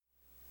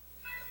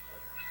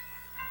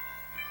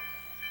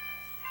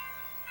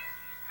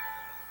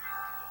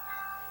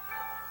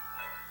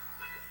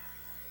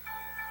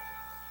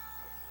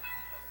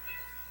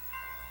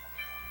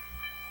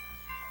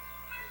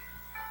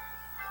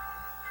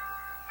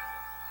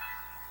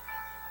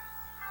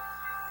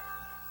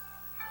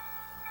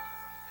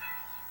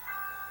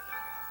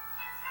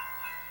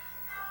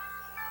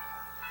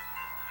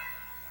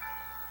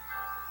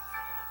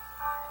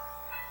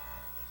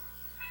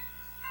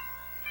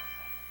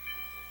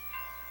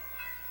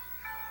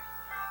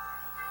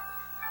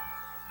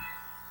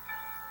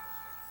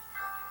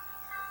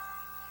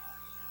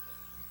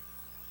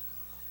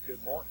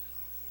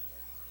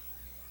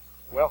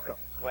welcome.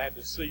 Glad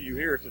to see you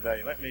here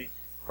today. Let me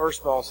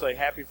first of all say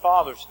Happy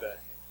Father's Day.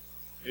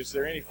 Is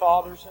there any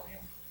fathers in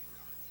here?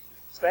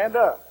 Stand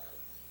up.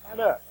 Stand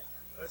up.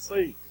 Let's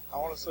see. I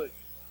want to see.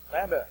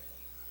 Stand up.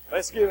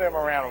 Let's give them a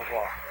round of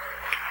applause.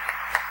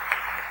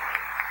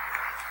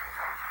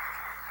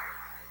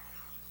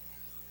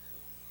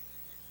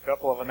 A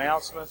couple of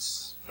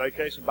announcements.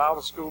 Vacation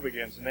Bible School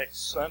begins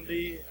next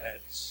Sunday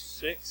at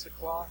 6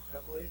 o'clock, I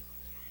believe.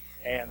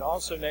 And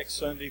also next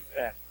Sunday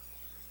at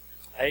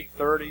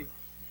 8:30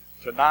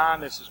 to 9.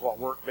 This is what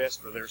worked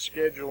best for their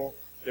schedule.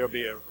 There'll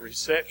be a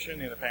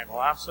reception in the Family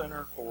Life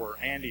Center for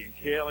Andy and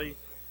Kelly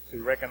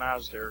to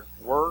recognize their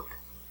work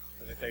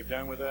that they've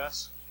done with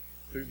us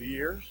through the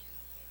years.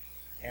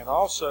 And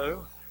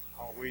also,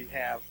 we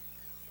have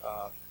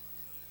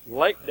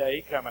Lake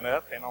Day coming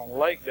up. And on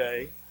Lake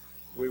Day,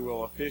 we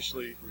will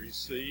officially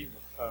receive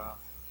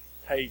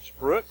Paige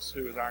Brooks,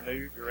 who is our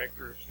new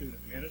Director of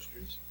Student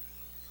Ministries.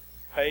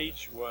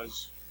 Paige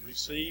was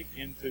received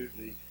into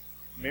the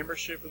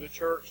membership of the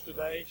church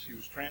today. She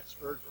was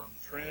transferred from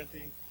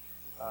Trinity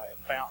at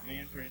Fountain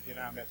Inn, Trinity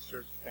United Methodist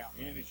Church at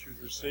Fountain Inn, and she was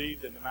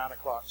received in the 9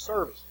 o'clock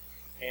service.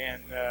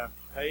 And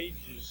Paige,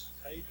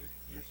 are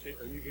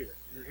you here?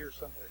 You're here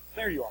somewhere.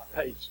 There you are,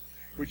 Paige.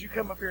 Would you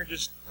come up here and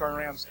just turn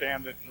around and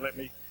stand and let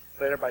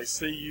everybody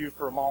see you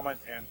for a moment?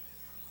 And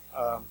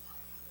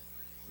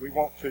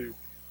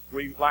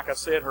like I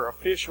said, her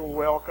official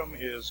welcome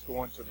is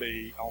going to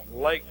be on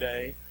Lake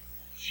Day.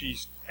 She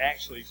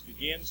actually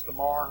begins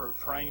tomorrow her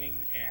training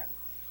and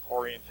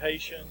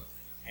orientation,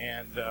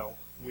 and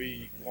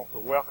we want to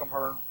welcome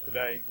her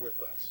today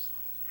with us.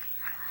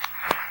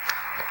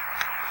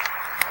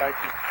 Thank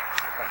you.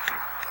 Thank you.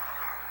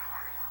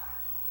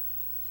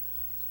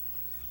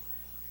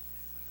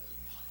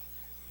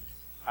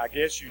 I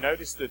guess you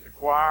noticed that the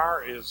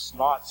choir is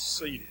not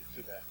seated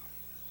today.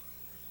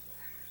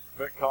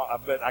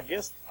 But I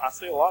guess I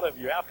see a lot of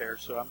you out there,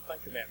 so I'm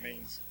thinking that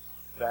means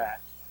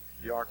that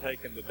you are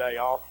taking the day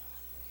off.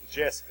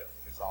 Jessica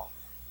is off.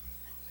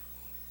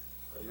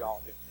 So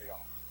y'all get to be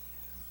off.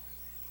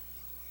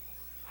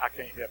 I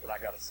can't help it, I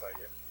got to say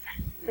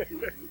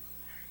it.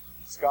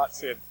 Scott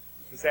said,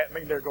 does that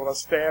mean they're going to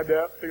stand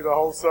up through the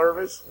whole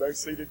service? No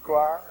seated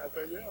choir? I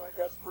said, yeah, I think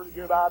that's a pretty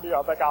good idea.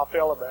 I think I'll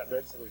tell them that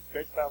next week.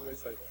 Next time they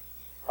say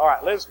that. All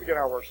right, let's begin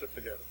our worship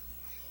together.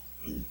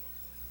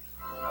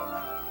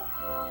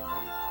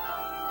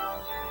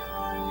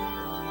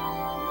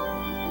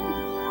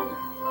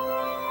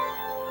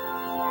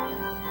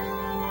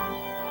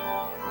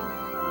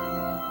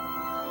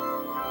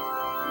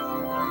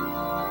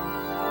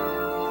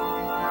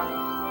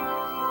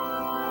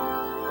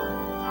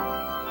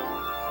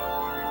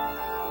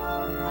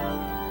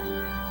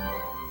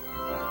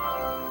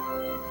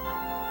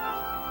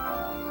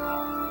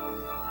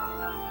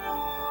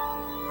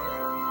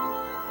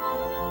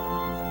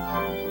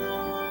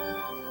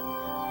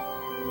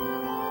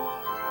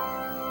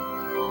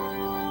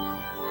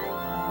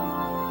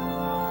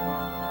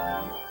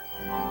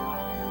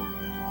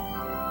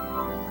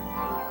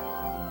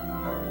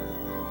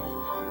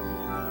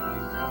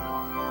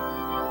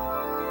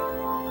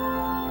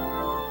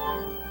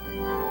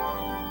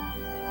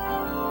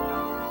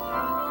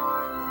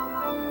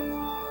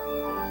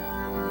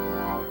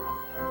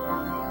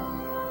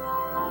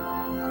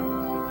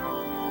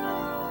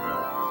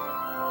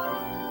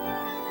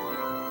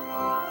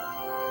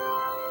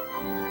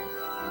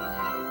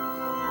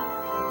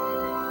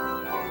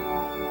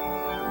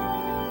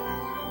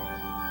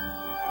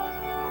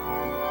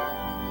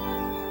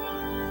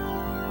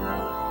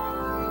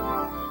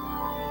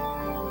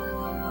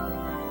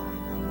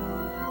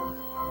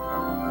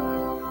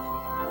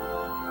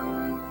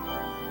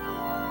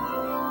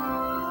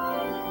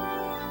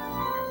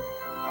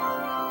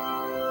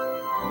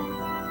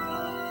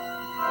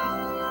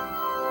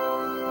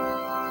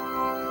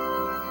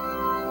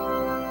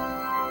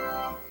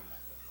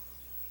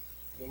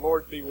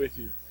 Be with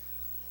you.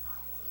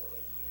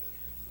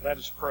 Let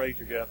us pray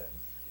together.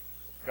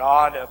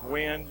 God of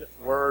wind,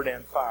 word,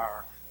 and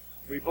fire,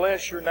 we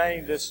bless your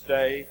name this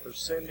day for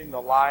sending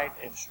the light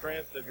and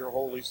strength of your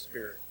Holy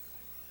Spirit.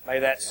 May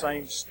that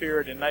same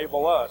Spirit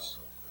enable us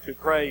to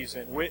praise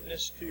and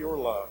witness to your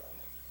love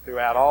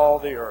throughout all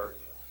the earth.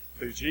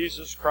 Through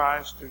Jesus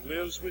Christ, who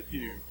lives with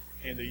you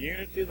in the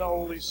unity of the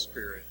Holy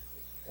Spirit,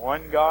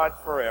 one God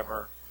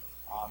forever.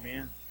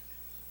 Amen.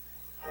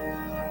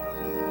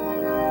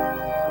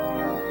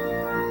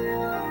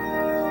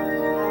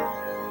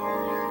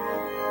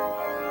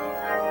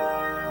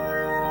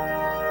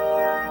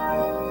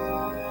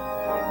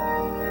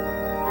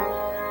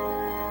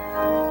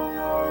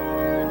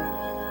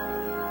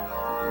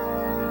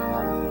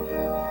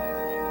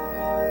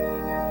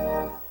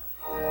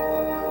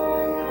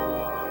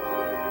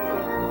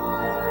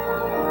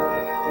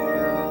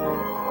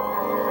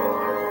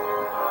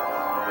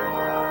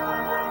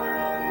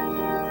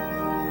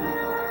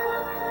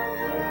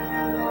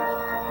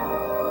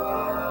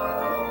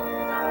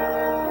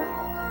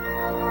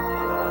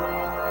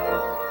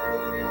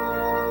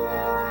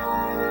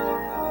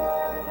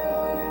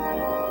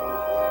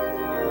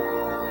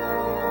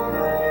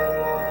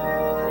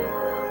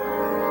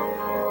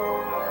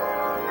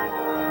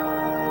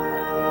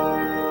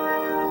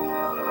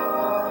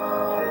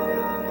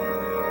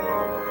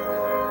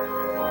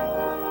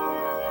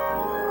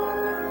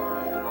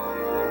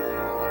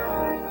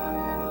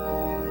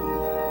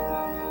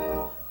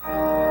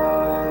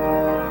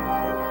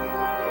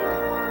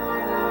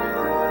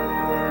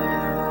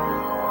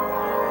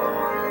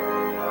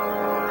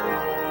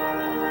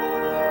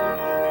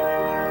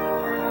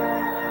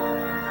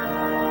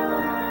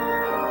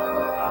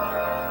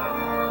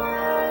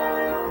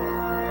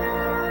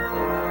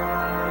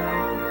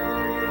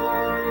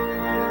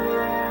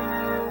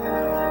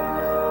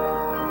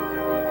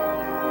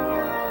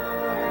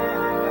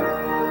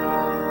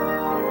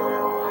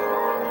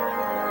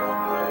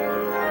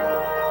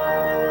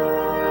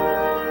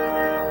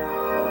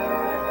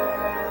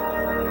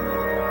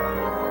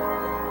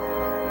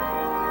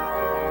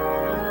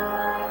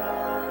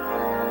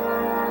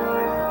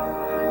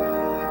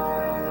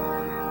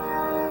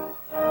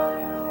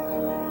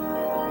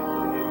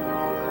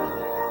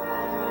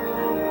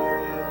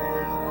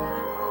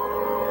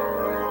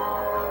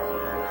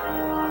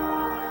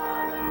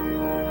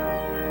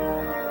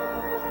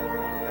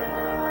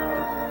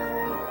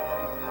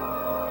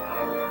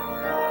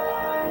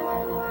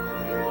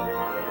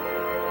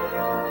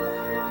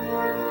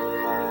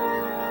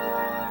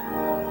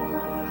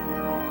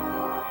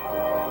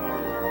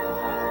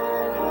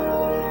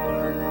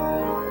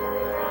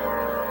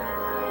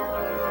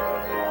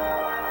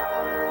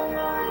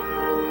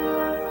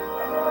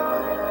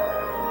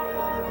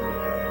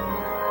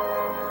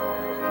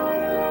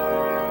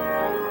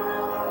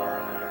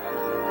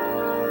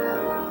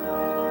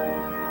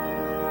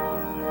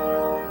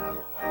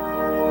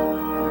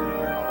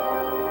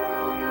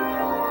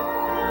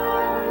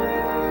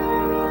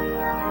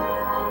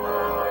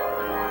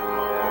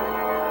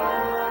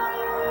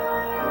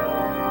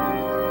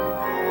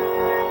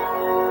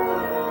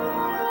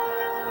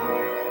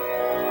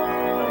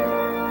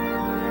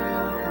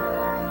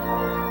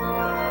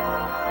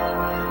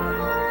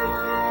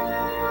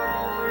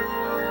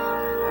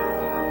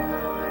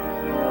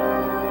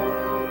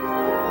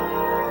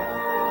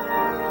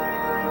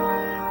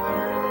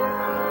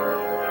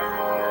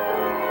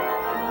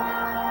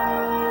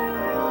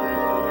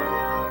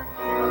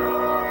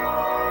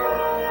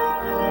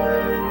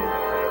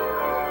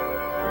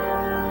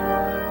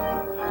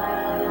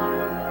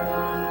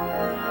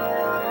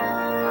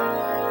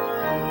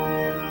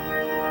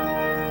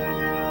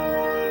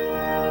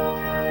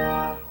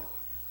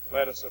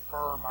 us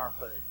affirm our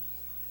faith.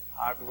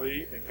 I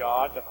believe in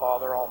God, the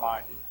Father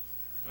Almighty,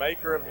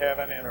 maker of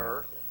heaven and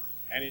earth,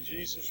 and in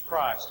Jesus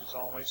Christ, his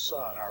only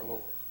Son, our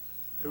Lord,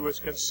 who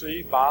was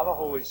conceived by the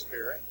Holy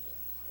Spirit,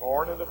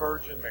 born of the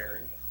Virgin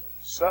Mary,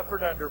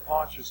 suffered under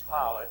Pontius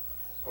Pilate,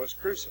 was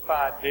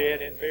crucified,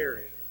 dead, and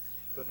buried.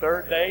 The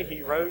third day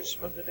he rose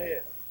from the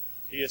dead.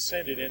 He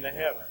ascended into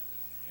heaven,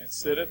 and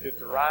sitteth at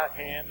the right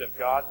hand of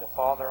God the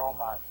Father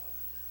Almighty.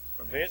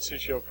 From thence he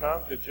shall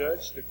come to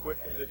judge the quick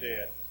and the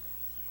dead.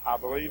 I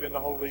believe in the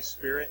Holy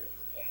Spirit,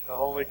 the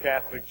Holy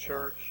Catholic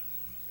Church,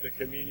 the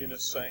communion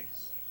of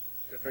saints,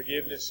 the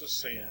forgiveness of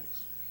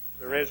sins,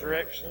 the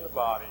resurrection of the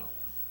body,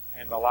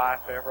 and the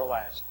life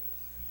everlasting.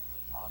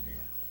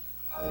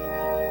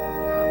 Amen.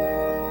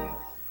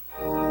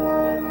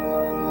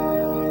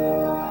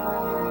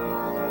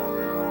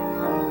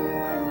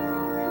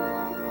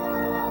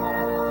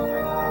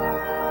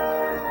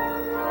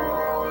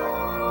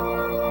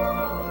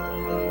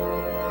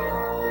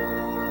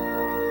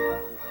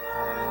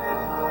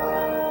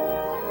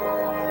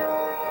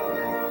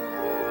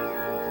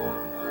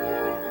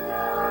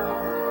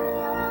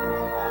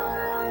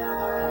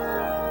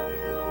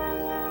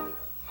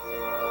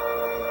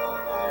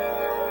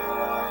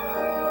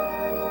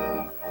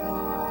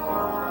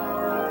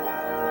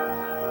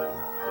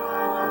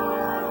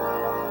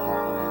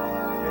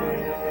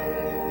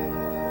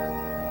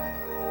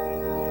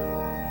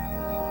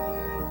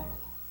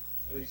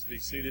 Be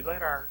seated.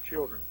 Let our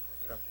children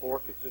come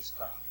forth at this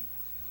time.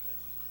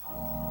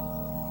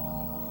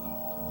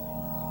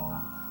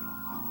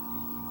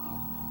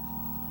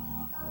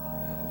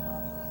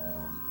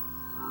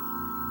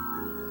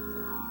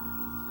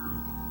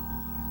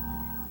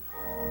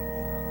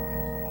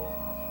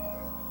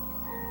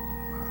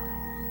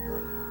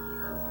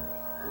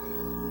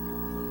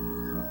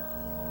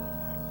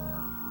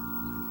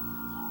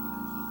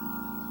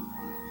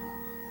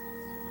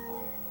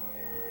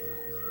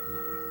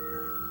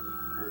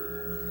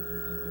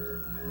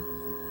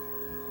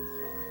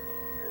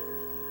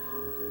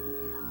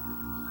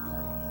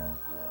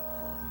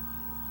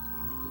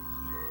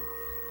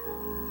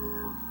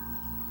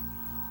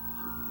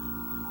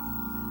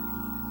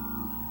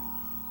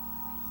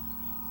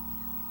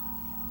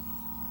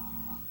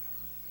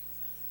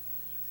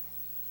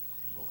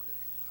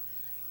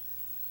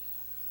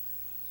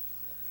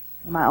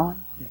 Am I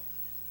on?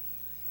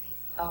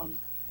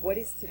 What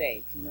is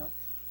today? Do you know?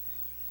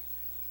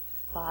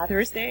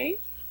 Father's Day?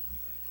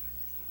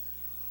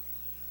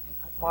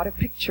 I bought a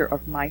picture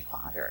of my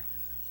father.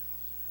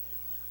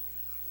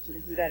 Do you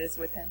know who that is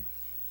with him?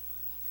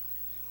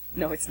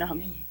 No, it's not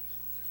me.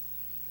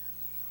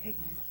 Hey,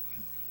 man.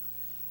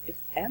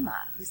 It's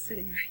Emma, who's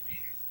sitting right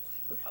there.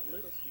 Look how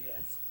little she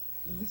is.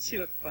 She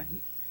looks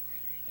funny.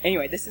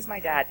 Anyway, this is my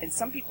dad, and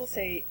some people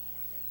say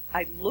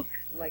I look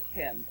like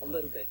him a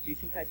little bit. Do you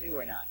think I do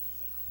or not?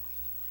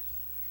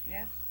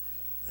 Yeah?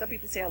 Some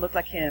people say I look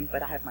like him,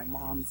 but I have my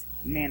mom's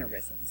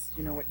mannerisms.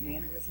 Do you know what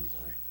mannerisms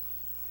are?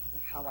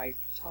 Like how I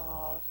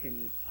talk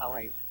and how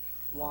I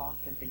walk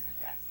and things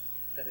like that.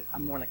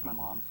 I'm more like my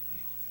mom.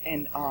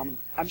 And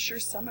I'm sure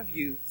some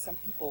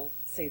people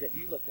say that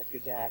you look like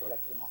your dad or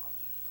like your mom.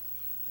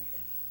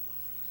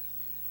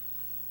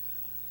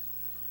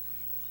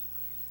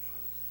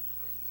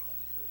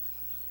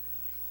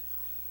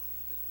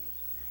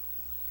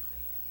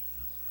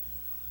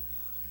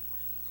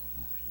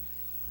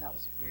 That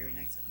was very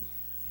nice of you.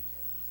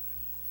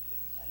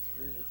 That is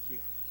really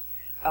cute.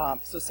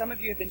 So some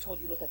of you have been told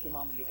you look like your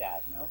mom and your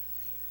dad, no?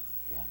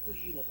 Yeah? Who do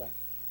you look like?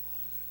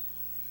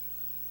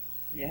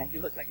 Yeah,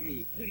 you look like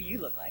me. Who do you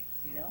look like?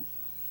 You know?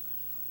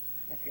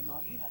 Like your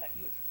mommy? How about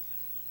you?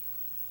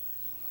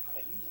 How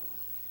about you?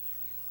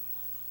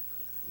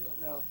 You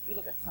don't know. You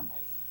look like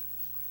somebody.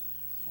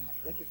 Somebody.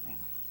 Like your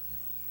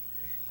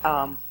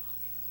grandma.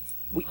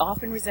 We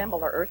often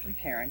resemble our earthly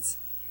parents,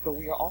 but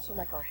we are also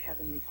like our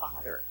Heavenly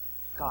Father,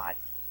 God.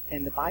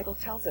 And the Bible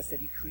tells us that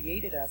He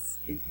created us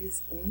in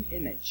His own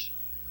image,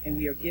 and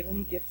we are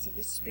given gifts of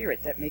the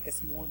Spirit that make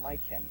us more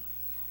like Him.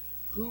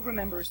 Who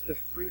remembers the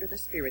fruit of the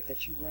Spirit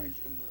that you learned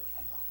in your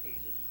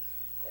agape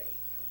play?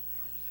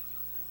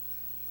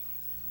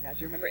 Yeah, do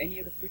you remember any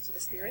of the fruits of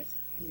the Spirit?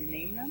 Can you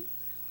name them?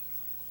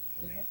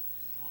 Go ahead.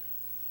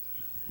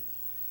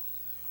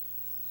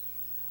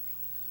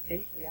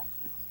 Any? Yeah.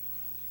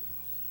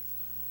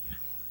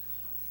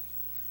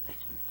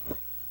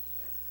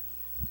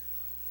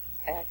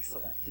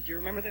 Excellent. Did you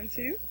remember them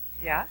too?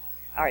 Yeah?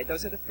 All right,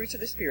 those are the fruits of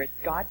the Spirit.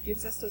 God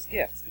gives us those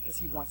gifts because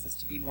He wants us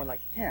to be more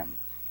like Him.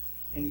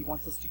 And He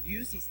wants us to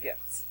use these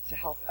gifts to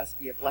help us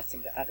be a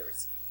blessing to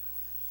others.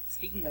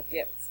 Speaking of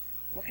gifts,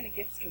 what kind of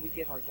gifts can we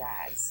give our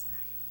dads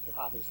for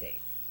Father's Day?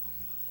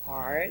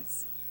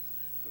 Cards.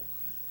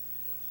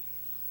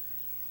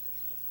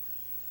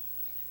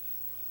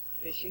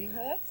 Fishing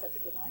hooks, that's a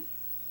good one.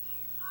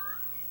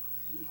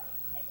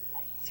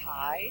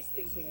 Ties,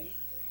 things they need.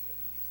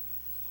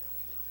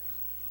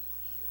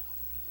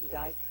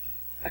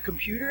 A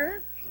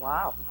computer?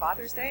 Wow, for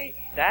Father's Day?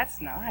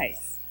 That's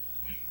nice.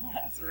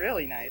 That's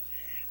really nice.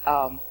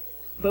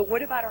 But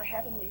what about our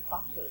Heavenly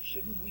Father?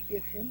 Shouldn't we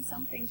give Him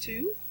something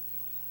too?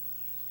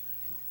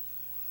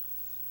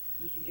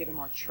 We can give Him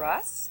our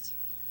trust.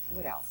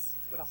 What else?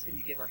 What else can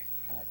you give our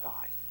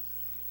God?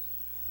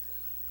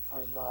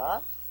 Our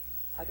love.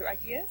 Other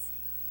ideas?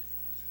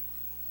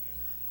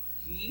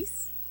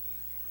 Peace.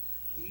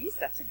 Peace,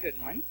 that's a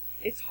good one.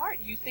 It's hard.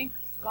 You think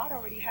God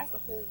already has the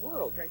whole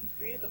world, right? He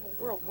created the whole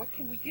world. What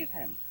can we give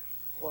Him?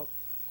 Well,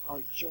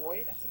 our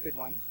joy, that's a good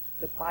one.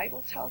 The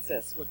Bible tells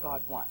us what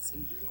God wants.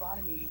 In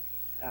Deuteronomy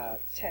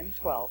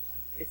 10:12,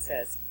 it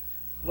says,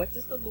 "What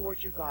does the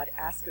Lord your God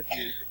ask of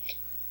you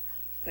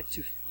but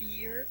to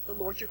fear the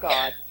Lord your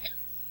God,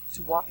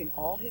 to walk in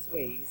all His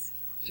ways,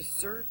 to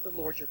serve the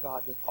Lord your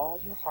God with all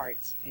your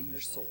heart and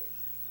your soul."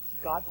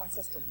 God wants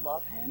us to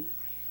love Him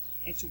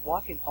and to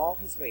walk in all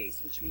His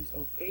ways, which means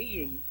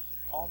obeying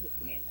all His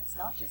commandments.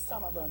 Not just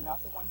some of them,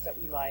 not the ones that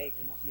we like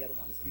and not the other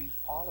ones. It means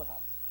all of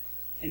them.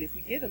 And if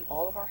we give Him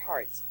all of our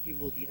hearts, He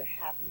will be the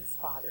happiest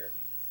Father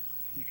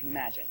you can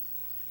imagine.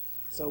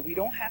 So we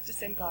don't have to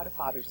send God a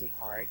Father's Day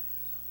card.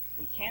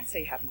 We can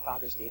say Happy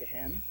Father's Day to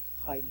Him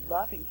by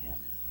loving Him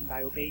and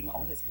by obeying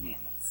all His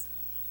commandments.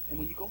 And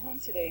when you go home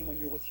today and when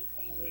you're with your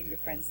family and your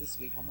friends this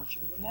week, I want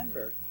you to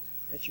remember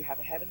that you have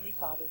a Heavenly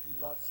Father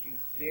who loves you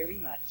very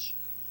much,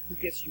 who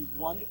gives you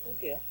wonderful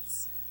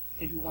gifts,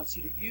 and who wants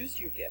you to use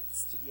your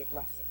gifts to be a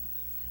blessing.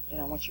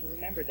 And I want you to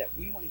remember that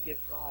we want to give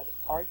God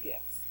our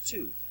gifts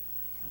too,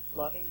 of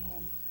loving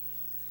Him,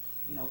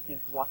 and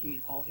walking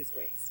in all His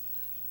ways.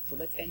 So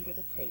let's end with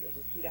a prayer.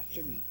 Repeat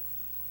after me.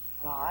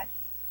 God,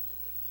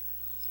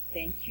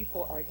 thank you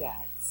for our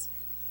dads.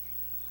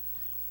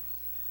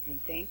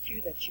 And thank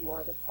you that you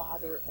are the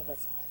Father of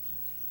us all.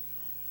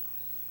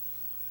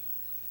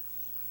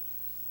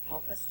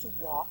 Help us to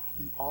walk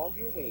in all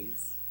your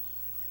ways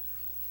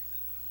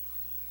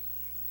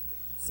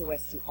so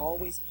as to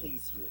always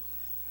please you.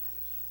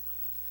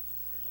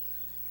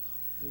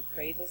 We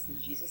pray this in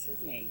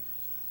Jesus' name.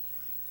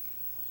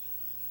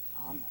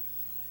 Amen.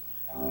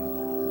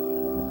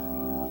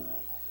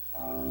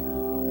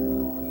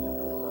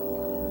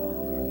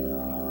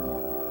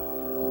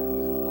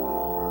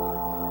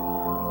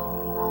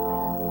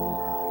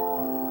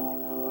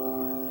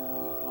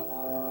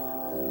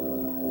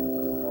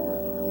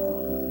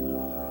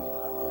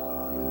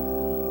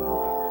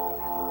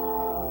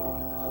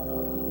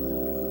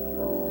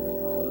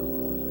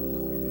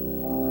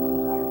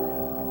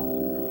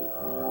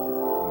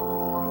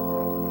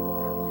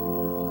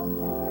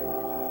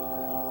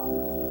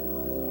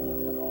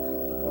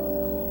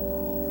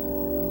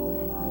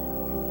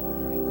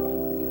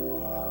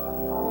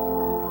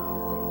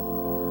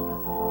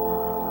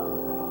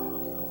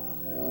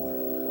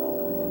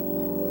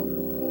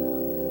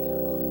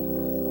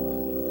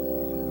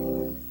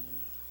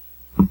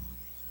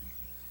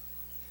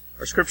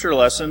 Our scripture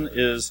lesson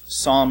is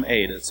Psalm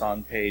 8. It's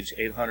on page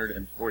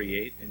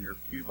 848 in your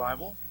Pew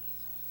Bible.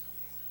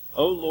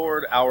 O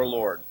Lord, our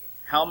Lord,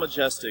 how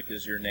majestic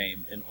is your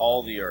name in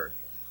all the earth.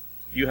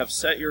 You have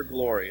set your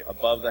glory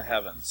above the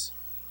heavens.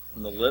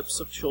 From the lips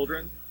of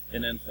children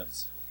and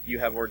infants you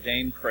have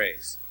ordained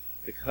praise,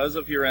 because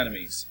of your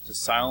enemies, to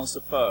silence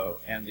the foe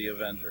and the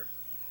avenger.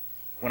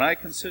 When I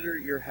consider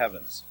your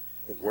heavens,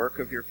 the work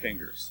of your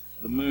fingers,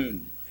 the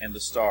moon and the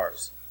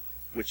stars,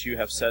 which you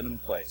have set in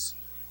place,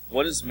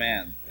 what is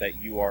man that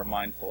you are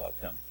mindful of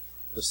him,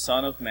 the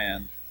Son of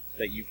Man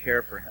that you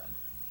care for him?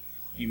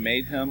 You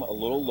made him a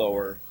little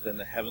lower than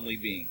the heavenly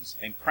beings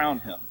and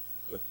crowned him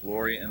with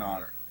glory and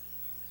honor.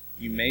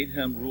 You made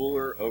him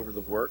ruler over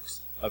the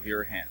works of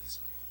your hands.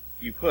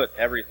 You put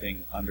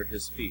everything under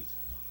his feet,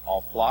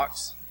 all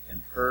flocks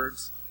and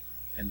herds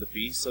and the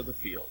beasts of the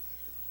field,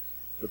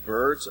 the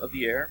birds of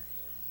the air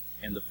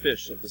and the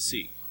fish of the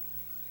sea,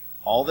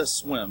 all that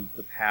swim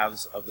the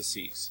paths of the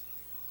seas.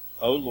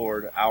 O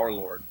Lord, our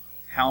Lord,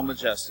 how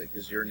majestic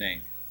is your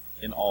name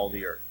in all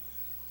the earth.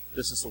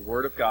 This is the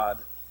word of God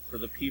for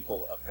the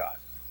people of God.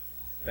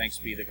 Thanks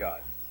be to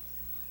God.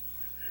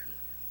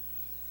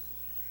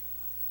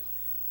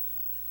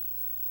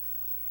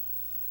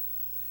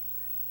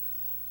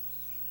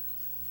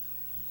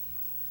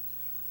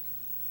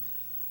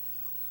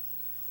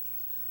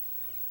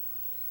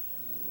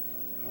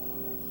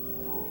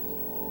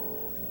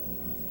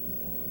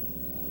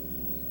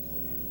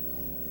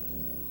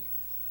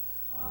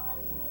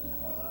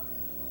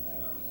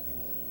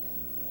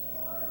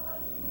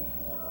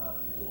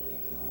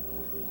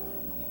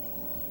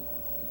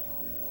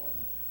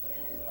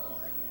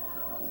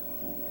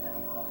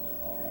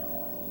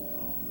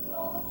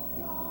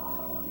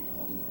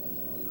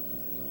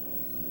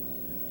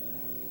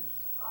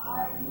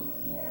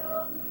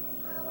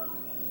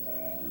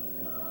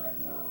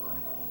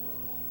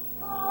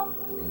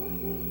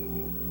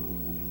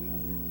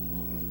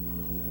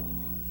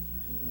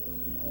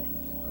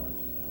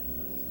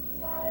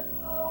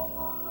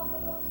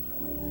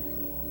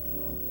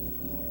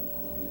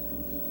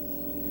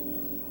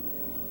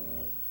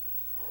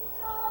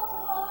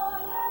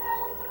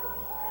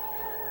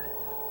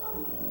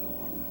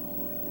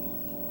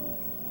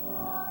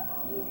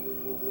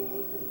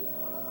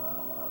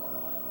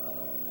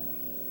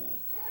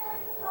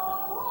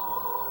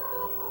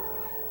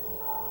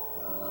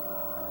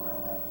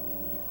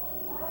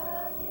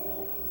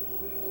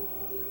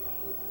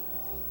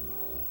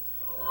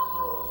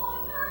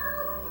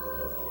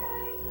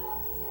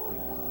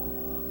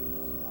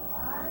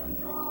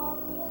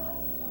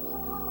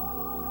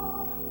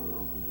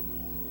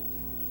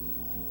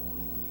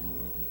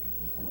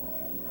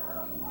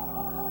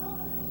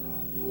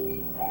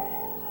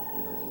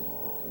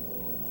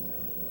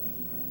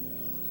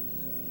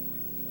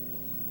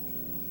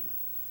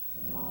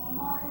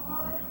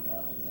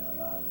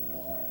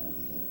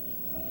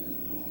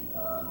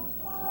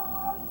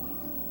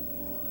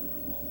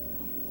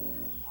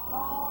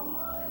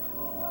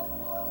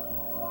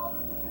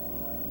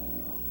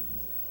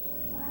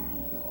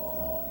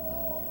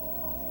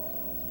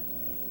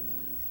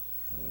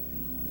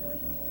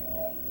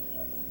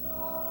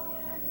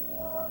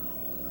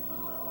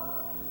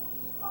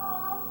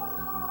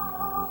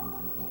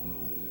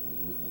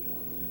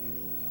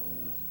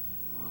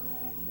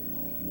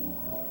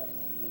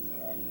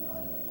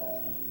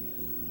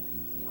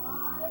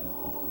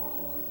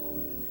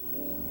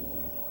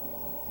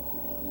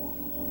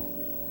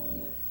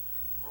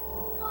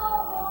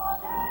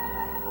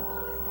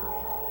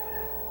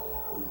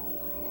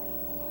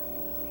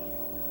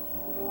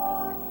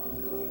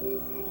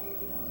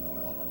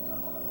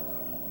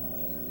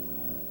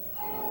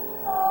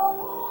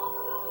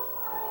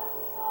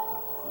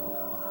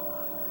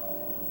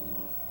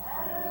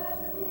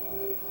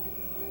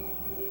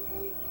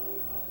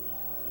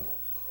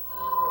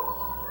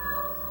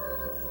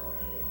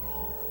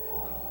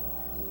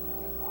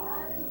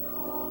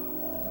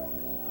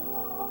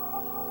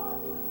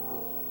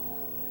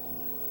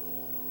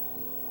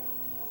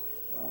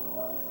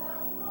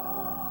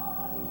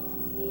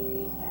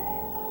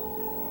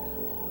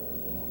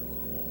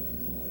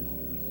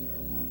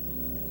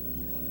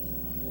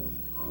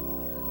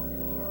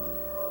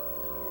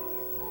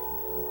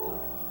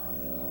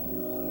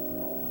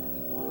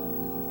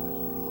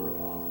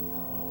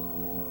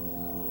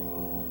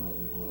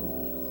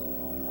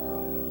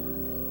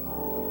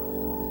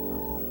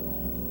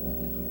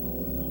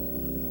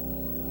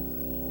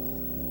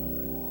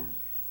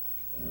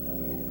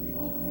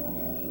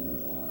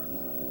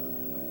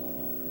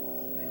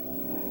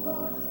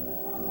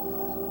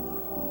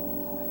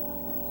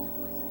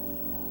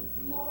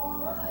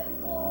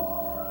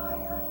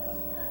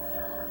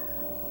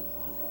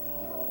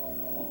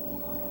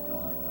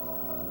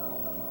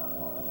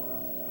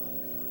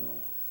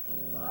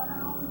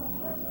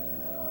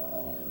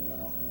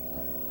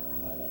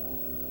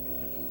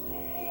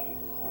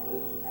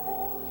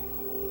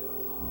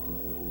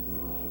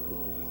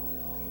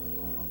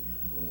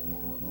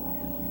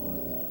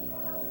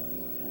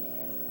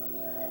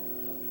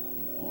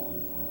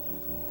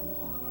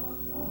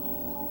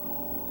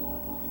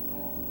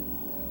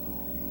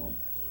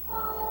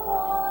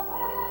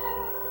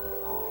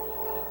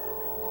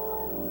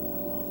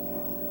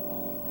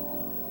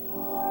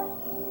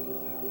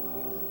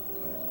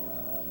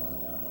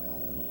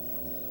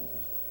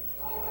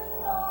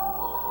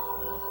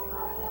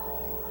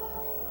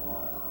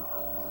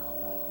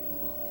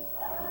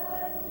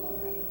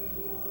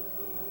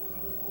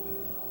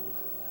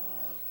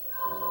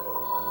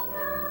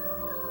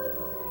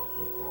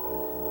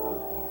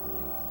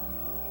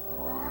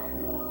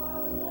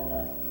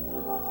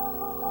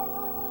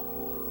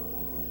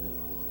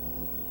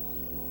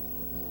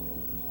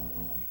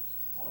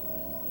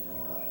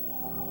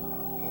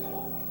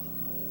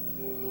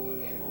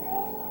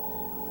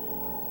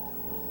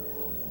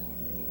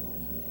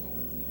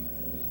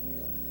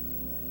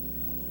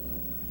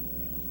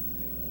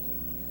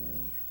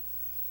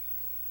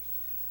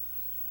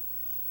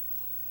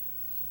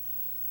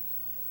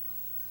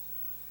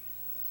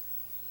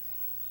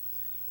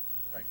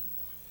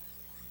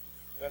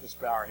 Let us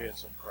bow our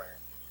heads in prayer.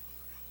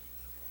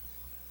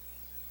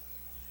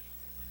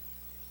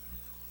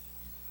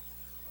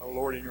 Oh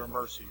Lord, in your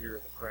mercy, hear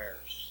the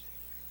prayers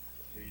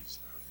of these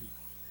people.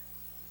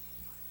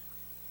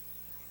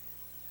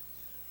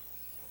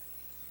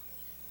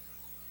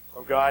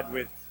 Oh God,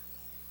 with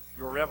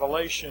your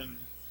revelation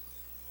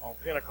on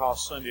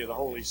Pentecost Sunday of the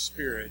Holy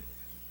Spirit,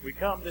 we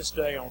come this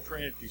day on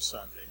Trinity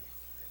Sunday,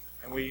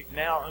 and we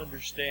now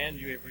understand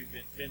you have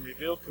been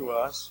revealed to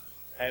us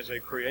as a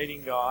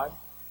creating God,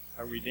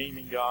 a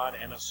redeeming God,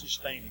 and a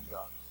sustaining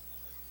God.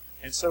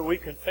 And so we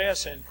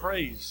confess and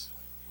praise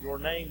your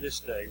name this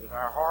day with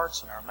our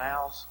hearts and our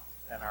mouths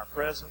and our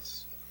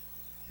presence.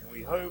 And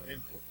we hope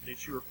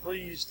that you are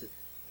pleased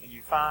and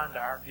you find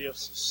our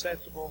gifts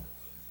acceptable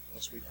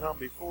as we come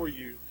before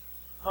you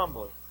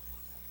humbly,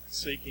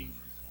 seeking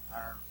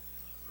our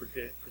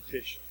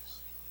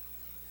petitions.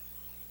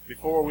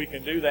 Before we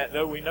can do that,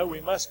 though, we know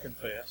we must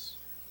confess.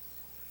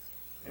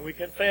 And we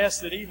confess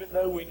that even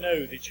though we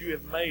know that you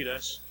have made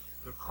us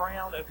the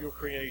crown of your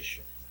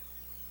creation,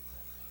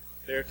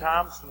 there are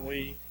times when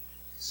we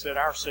set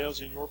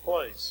ourselves in your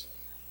place.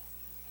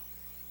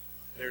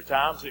 There are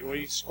times that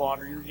we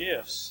squander your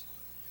gifts.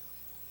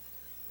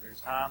 There are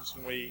times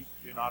when we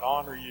do not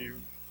honor you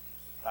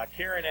by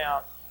carrying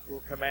out your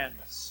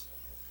commandments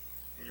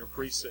and your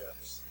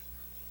precepts.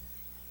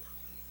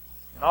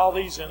 In all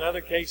these and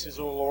other cases,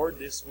 O Lord,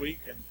 this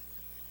week and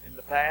in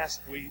the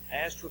past, we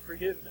ask for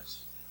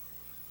forgiveness.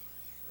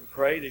 We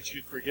pray that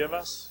you'd forgive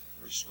us,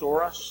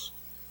 restore us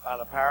by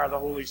the power of the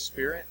Holy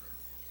Spirit,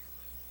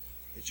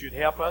 that you'd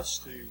help us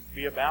to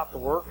be about the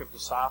work of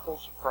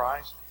disciples of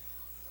Christ,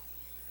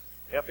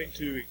 helping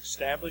to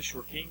establish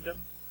your kingdom,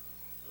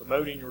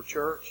 promoting your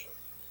church,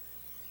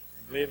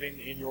 and living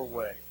in your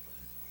way.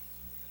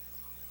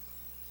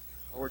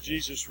 Lord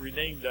Jesus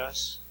redeemed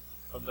us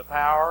from the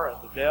power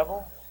of the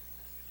devil,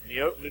 and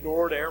he opened the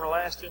door to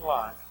everlasting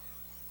life.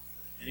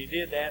 And he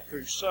did that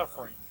through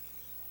suffering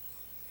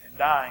and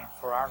dying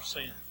for our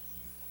sin.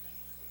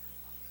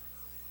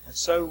 And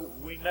so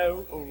we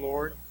know, O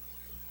Lord,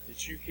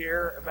 that you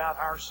care about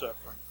our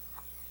suffering.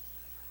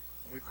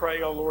 And we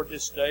pray, O Lord,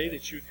 this day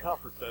that you'd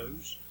comfort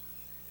those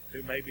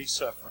who may be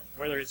suffering,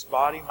 whether it's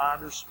body,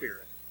 mind, or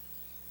spirit.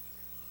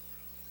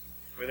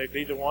 Whether they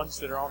be the ones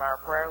that are on our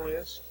prayer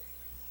list,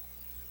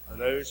 or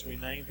those we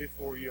name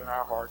before you in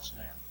our hearts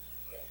now.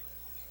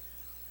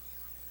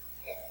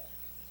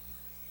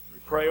 We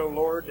pray, O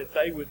Lord, that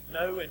they would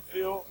know and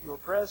feel your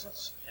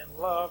presence and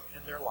love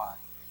in their life.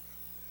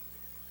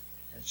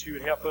 And that you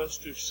would help us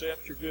to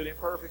accept your good and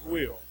perfect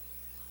will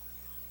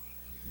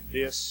in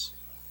this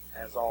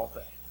as all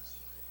things.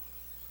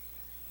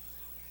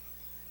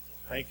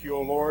 Thank you,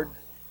 O Lord.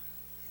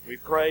 We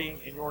pray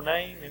in your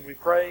name, and we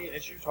pray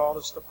as you taught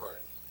us to pray.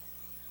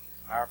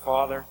 Our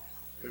Father,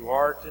 who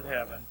art in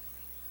heaven,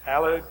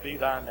 hallowed be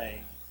thy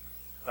name.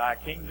 Thy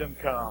kingdom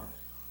come,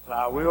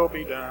 thy will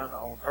be done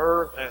on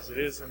earth as it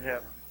is in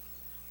heaven.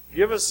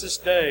 Give us this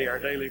day our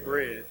daily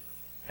bread,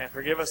 and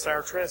forgive us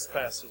our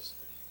trespasses,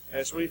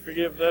 as we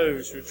forgive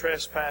those who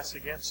trespass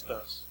against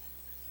us.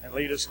 And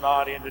lead us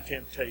not into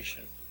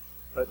temptation,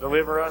 but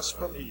deliver us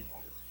from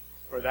evil.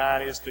 For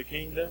thine is the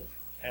kingdom,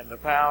 and the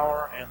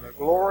power, and the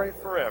glory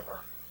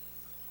forever.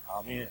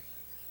 Amen.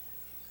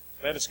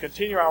 Let us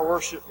continue our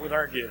worship with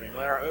our giving.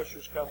 Let our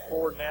ushers come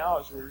forward now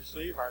as we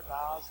receive our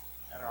tithes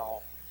and our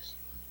offerings.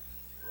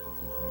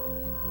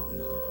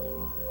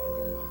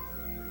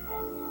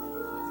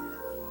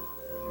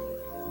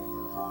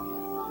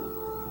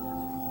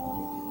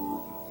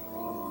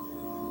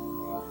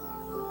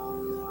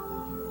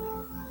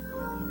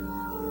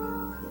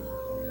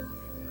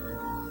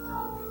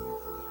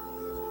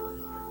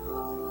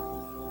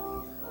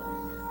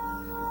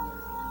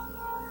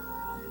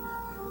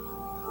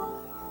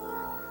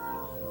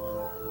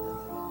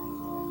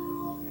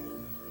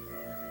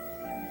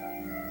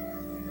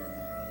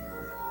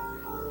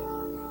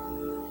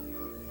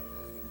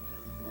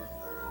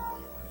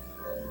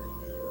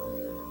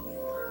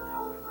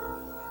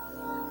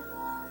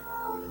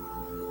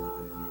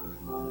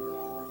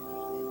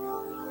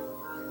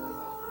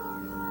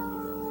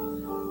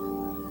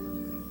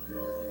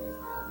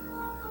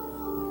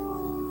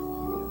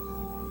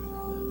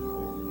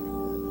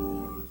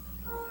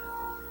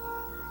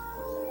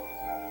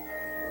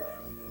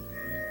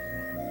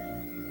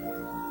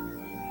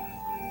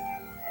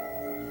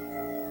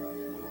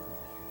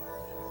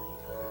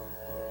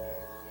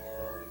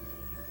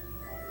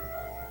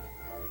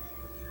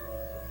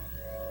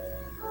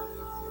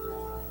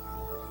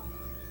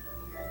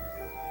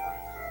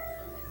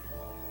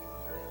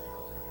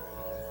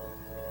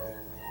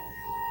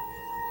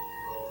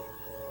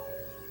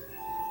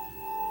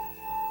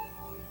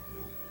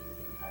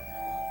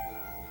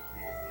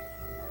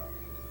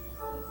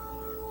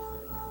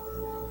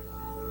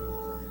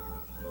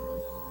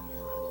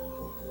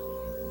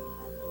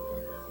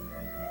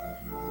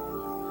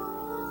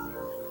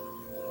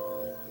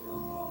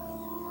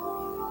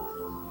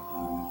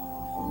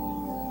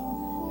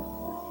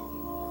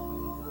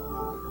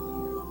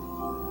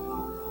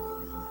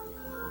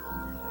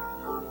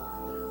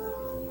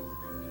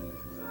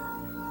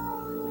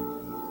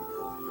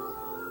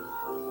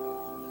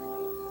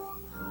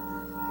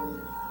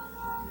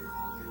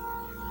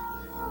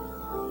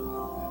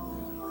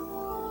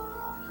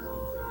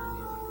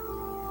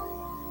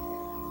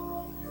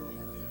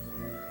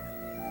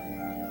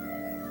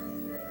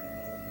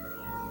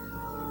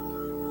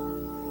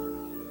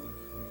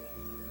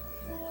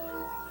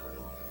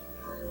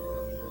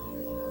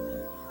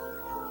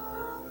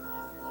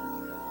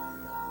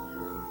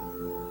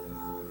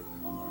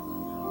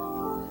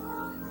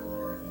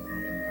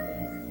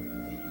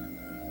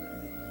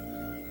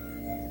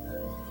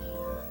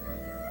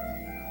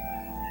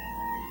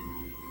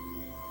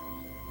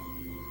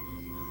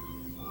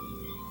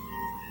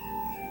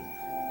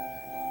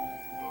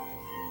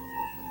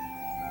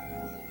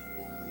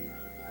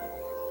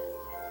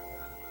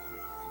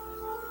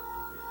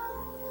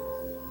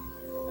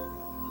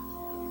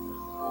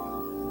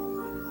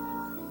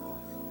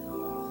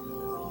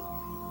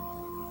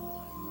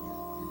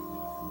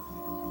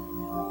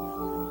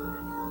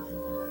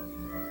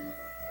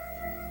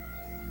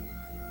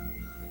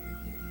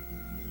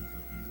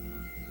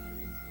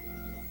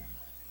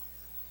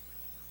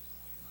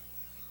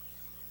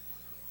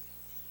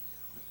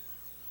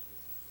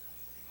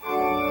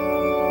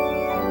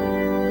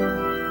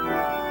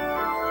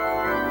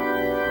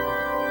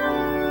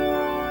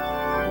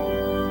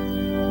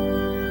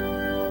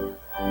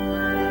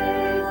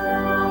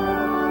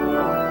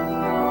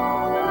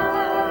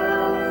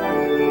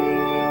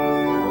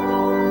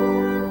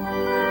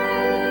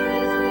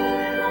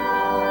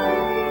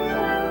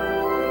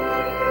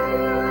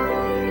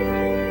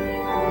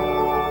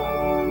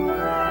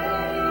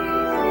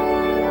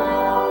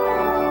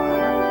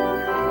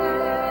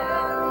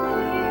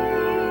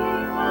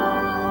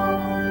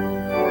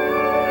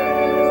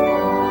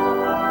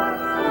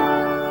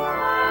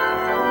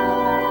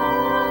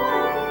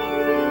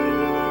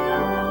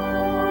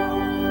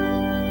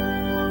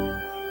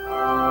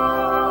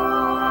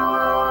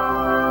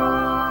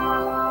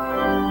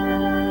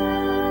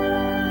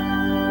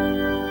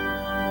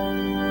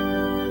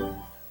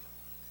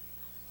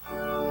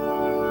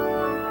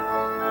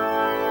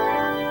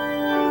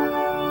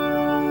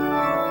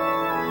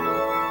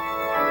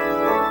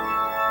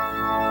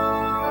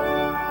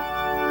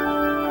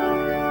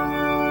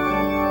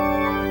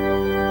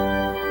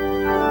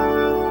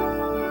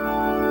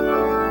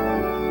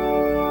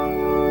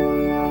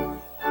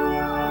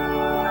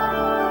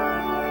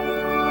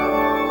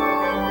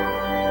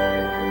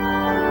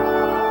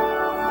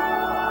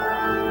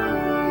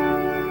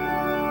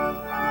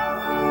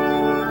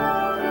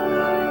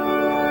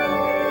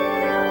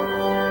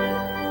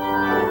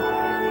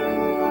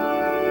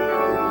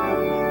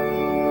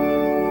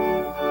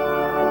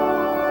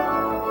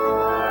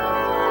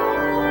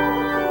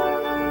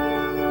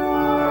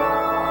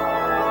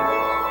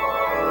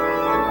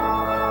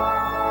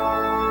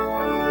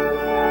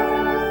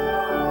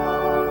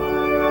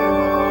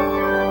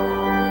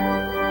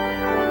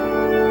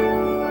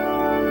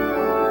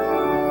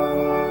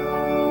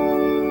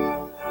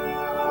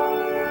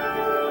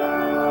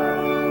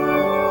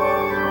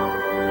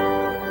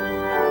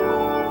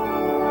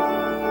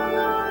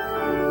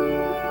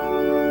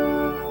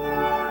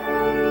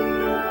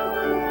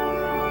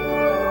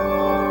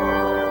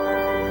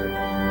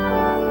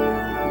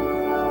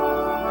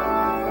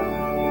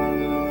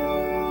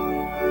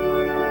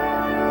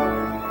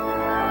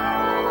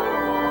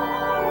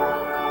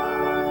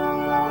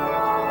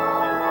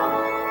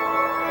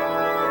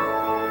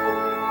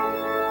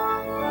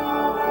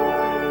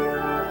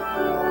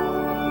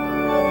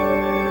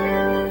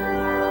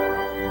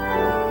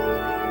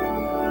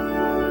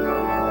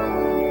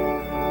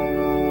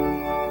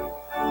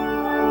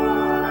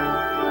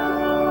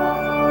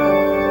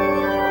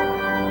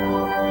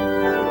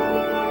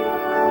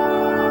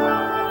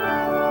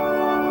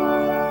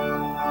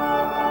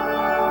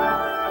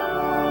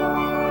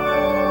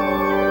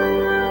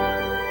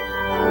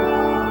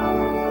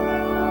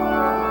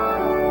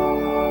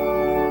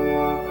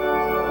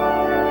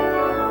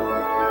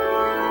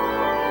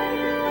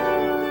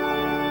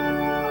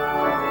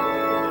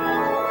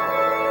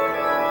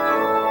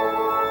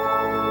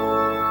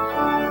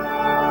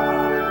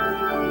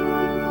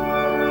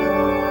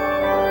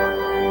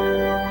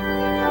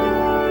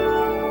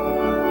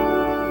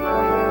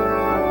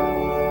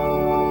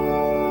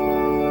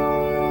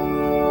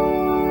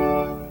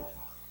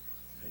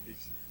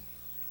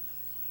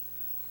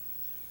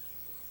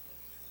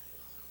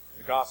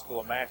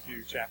 Gospel of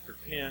Matthew, chapter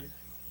 10.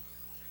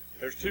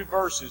 There's two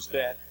verses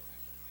that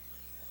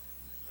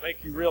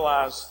make you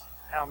realize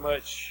how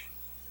much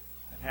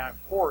and how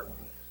important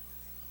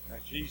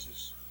that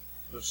Jesus,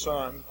 the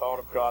Son, thought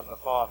of God the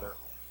Father.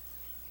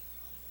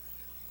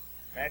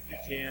 Matthew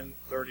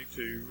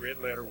 10:32, red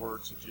letter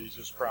words of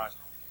Jesus Christ.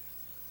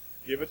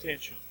 Give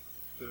attention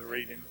to the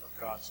reading of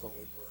God's holy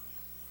word.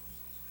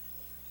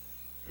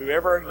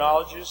 Whoever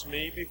acknowledges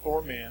me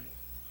before men,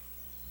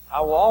 I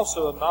will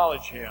also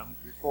acknowledge him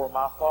before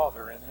my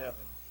Father in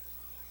heaven.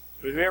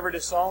 But whoever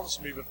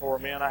disowns me before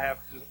men,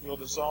 will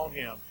disown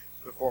him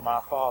before my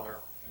Father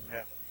in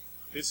heaven.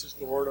 This is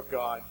the word of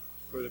God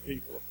for the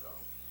people of God.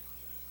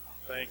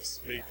 Thanks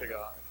be to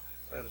God.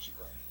 Let us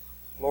pray.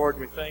 Lord,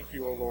 we thank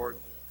you, O Lord,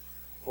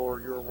 for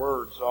your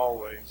words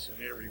always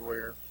and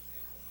everywhere.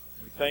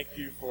 We thank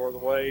you for the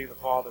way the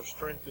Father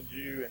strengthened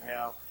you and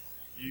how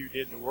you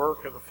did the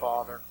work of the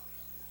Father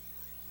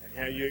and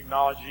how you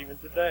acknowledge even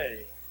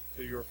today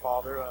to your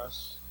Father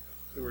us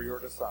who are your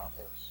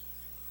disciples.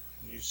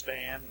 You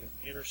stand and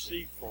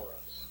intercede for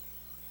us.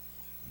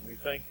 And we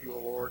thank you, O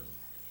Lord.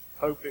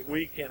 Hope that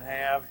we can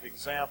have the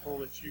example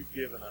that you've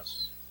given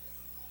us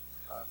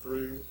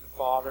through the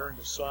Father and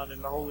the Son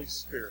and the Holy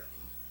Spirit.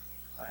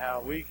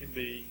 How we can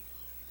be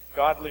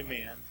godly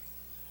men,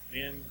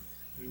 men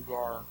who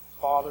are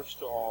fathers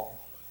to all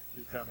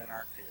who come in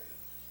our care.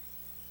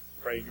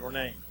 Pray in your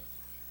name.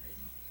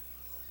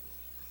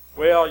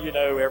 Well, you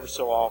know, ever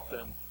so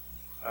often,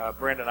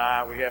 Brenda and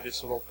I, we have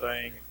this little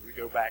thing. We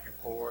go back and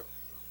forth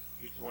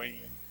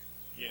between,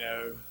 you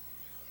know,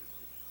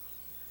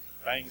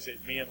 things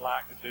that men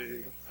like to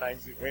do,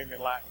 things that women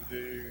like to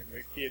do, and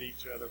we kid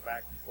each other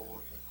back and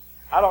forth.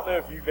 I don't know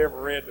if you've ever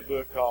read the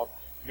book called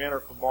Men Are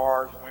from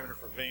Mars and Women Are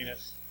from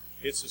Venus.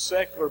 It's a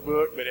secular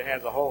book, but it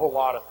has a whole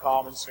lot of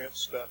common sense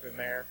stuff in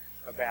there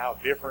about how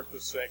different the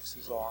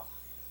sexes are.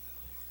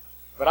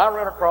 But I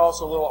ran across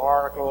a little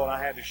article, and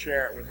I had to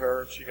share it with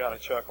her, and she got a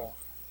chuckle.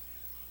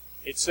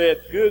 It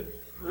said, good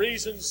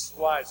reasons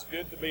why it's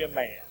good to be a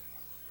man.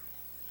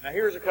 Now,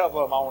 here's a couple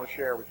of them I want to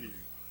share with you.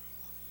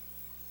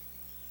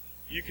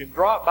 You can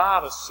drop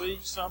by to see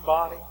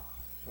somebody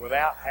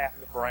without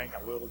having to bring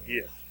a little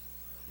gift.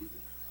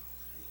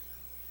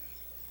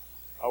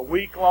 A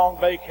week-long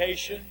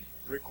vacation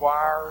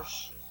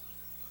requires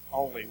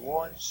only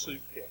one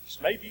suitcase,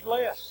 maybe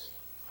less.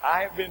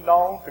 I have been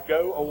known to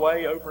go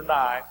away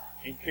overnight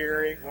and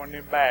carry one of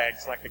them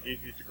bags like I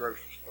give you at the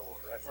grocery store.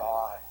 That's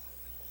all right.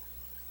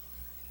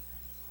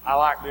 I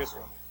like this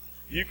one.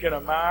 You can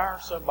admire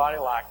somebody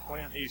like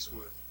Clint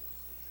Eastwood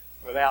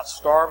without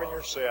starving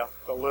yourself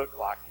to look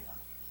like him.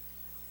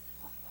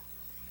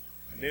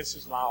 And this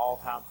is my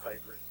all-time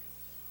favorite.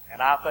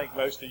 And I think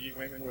most of you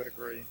women would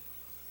agree.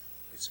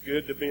 It's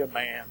good to be a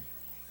man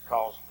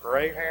because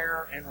gray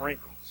hair and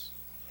wrinkles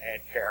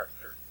add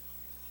character.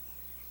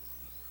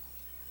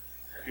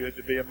 Good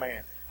to be a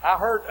man. I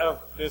heard of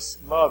this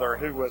mother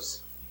who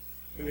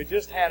had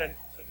just had a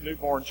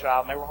newborn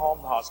child, and they were home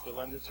in the hospital,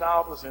 and the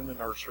child was in the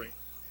nursery.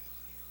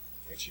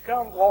 And she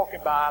come walking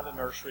by the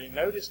nursery and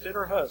noticed that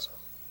her husband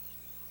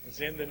was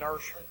in the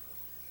nursery,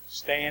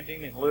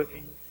 standing and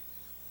looking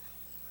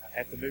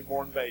at the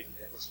newborn baby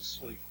that was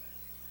asleep.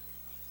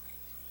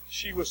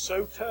 She was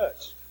so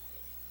touched.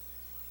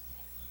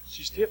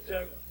 She stepped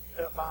up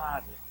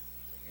behind him,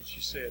 and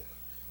she said,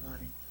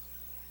 honey,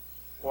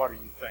 what are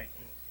you thinking?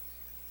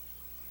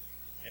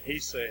 And he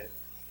said,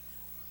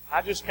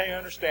 I just can't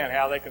understand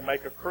how they can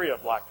make a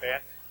crib like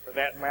that for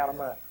that amount of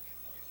money.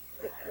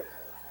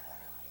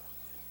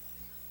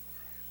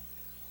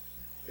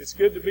 It's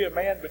good to be a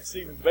man, but it's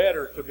even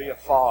better to be a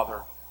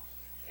father.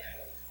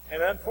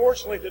 And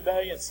unfortunately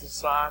today in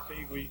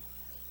society,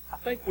 I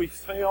think we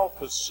fail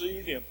to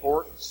see the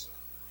importance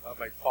of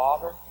a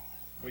father.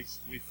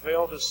 We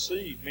fail to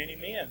see, many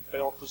men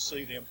fail to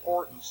see the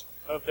importance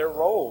of their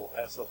role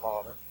as a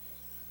father.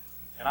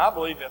 And I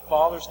believe that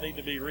fathers need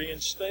to be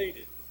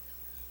reinstated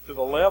to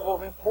the level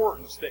of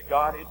importance that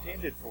God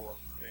intended for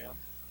them.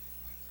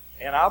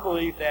 And I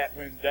believe that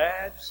when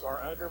dads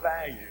are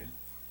undervalued,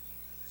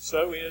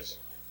 so is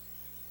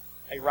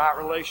a right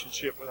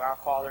relationship with our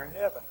Father in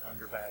heaven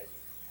undervalued.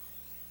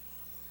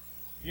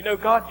 You know,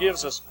 God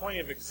gives us plenty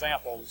of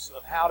examples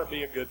of how to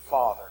be a good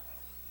father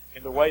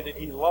in the way that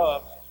He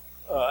loved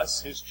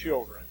us, His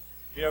children.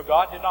 You know,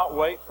 God did not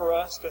wait for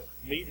us to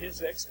meet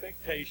His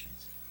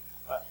expectations.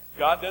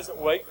 God doesn't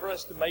wait for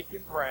us to make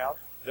Him proud.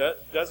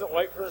 Doesn't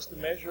wait for us to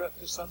measure up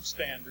to some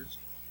standards.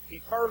 He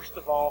first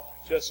of all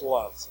just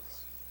loves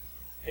us.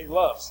 He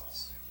loves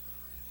us.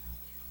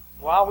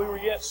 While we were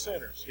yet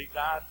sinners, He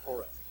died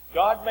for us.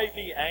 God may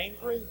be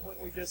angry when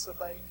we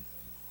disobey Him.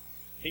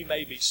 He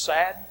may be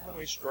saddened when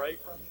we stray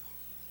from Him.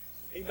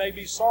 He may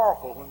be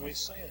sorrowful when we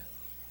sin.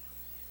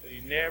 But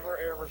He never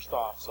ever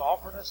stops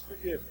offering us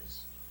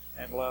forgiveness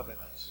and loving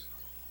us.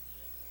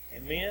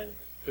 And men,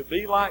 to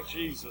be like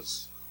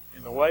Jesus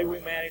in the way we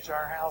manage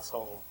our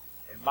household,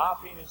 in my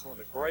opinion, is one of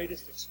the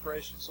greatest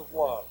expressions of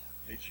love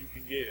that you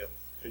can give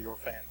to your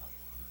family.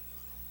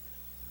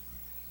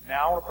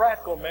 Now, on a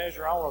practical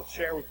measure, I want to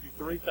share with you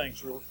three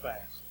things real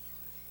fast.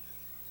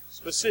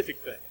 specific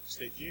things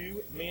that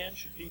you men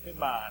should keep in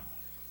mind.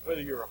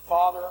 Whether you're a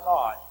father or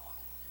not,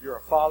 you're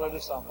a father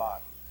to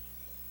somebody.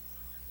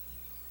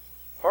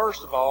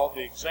 First of all,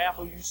 the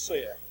example you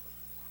set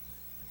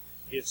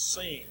is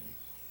seen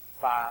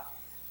by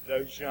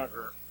those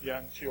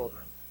young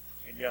children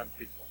and young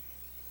people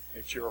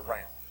that you're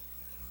around.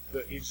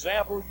 The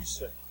example you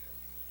set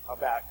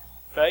about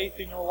faith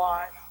in your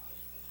life,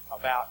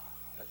 about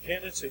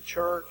attendance at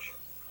church,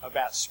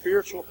 about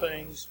spiritual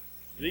things,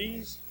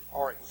 these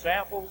are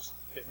examples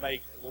that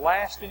make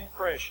lasting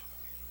impression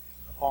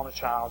upon a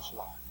child's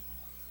life.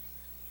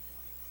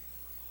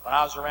 When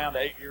I was around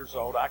 8 years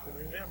old, I can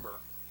remember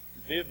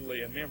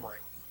vividly a memory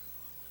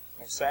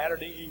on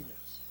Saturday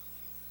evenings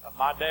of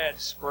my dad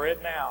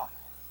spreading out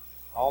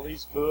all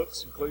these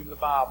books, including the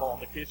Bible, on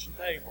the kitchen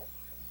table.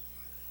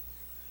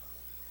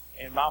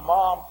 And my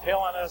mom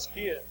telling us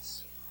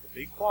kids to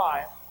be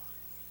quiet,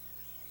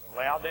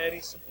 allow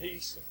Daddy some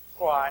peace and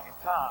quiet and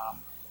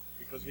time,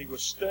 because he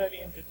was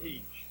studying to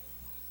teach.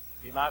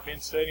 He might have been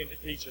studying to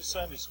teach a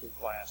Sunday school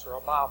class or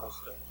a Bible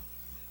study.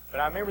 But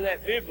I remember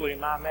that vividly in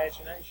my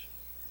imagination.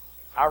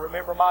 I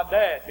remember my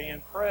dad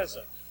being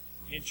present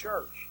in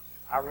church.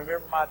 I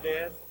remember my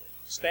dad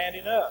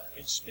standing up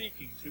and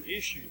speaking to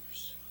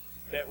issues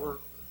that were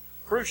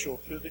crucial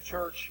to the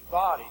church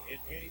body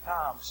at many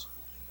times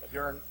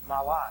during my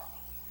life.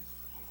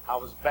 I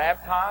was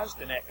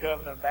baptized in that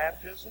covenant of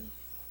baptism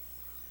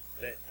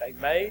that they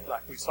made,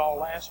 like we saw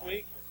last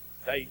week.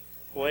 They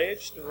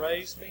pledged to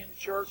raise me in the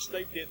church.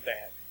 They did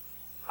that.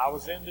 I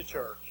was in the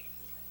church.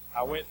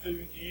 I went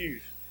through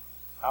youth.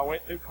 I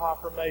went through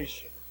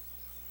confirmation.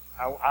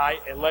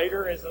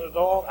 Later, as an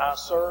adult, I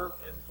served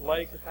in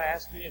lay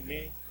capacity in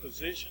many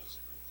positions,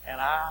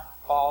 and I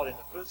followed in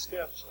the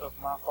footsteps of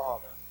my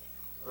father,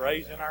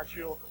 raising our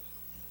children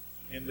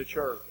in the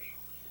church.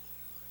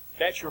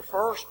 That's your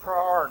first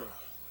priority,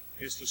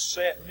 is to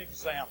set an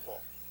example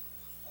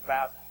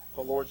about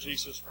the Lord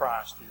Jesus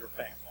Christ to your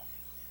family.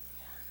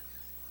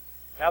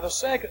 Now, the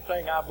second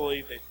thing I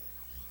believe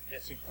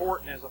that's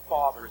important as a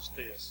father is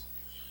this.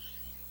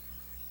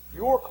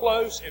 Your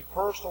close and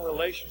personal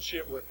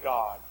relationship with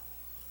God.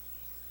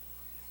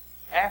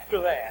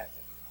 After that,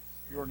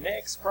 your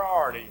next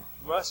priority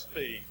must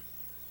be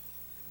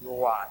your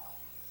wife.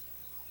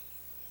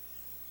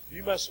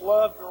 You must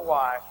love your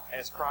wife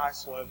as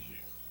Christ loves you.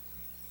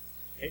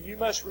 And you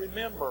must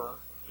remember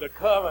the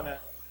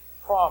covenant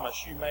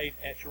promise you made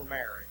at your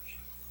marriage.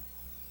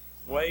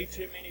 Way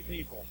too many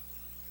people,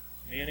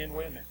 men and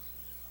women,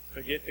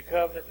 forget the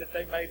covenant that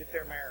they made at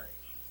their marriage.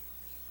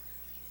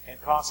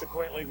 And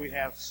consequently, we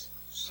have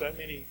so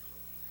many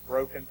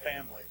broken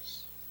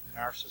families in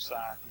our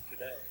society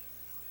today.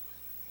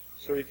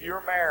 So if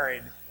you're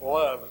married,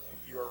 love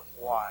your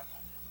wife.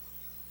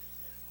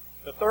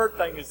 The third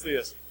thing is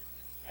this.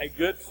 A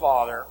good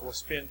father will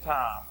spend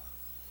time.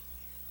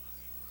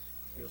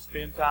 He'll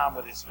spend time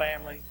with his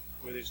family,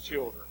 with his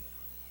children.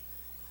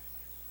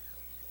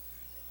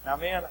 Now,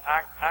 men,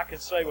 I can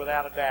say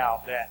without a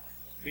doubt that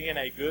being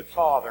a good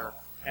father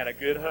and a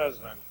good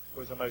husband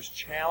was the most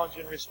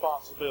challenging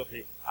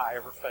responsibility I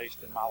ever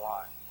faced in my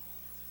life.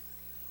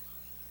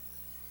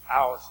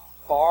 I was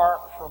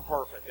far from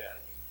perfect at it.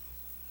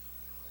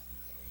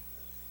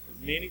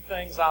 Many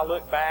things I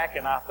look back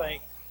and I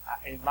think,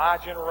 in my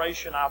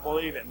generation, I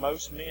believe that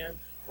most men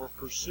were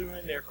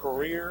pursuing their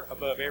career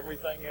above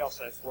everything else.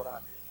 That's what I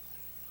did.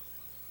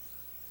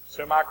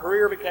 So my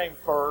career became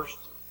first.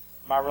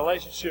 My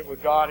relationship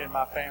with God and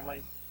my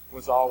family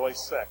was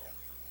always second.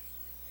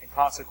 And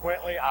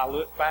consequently, I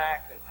look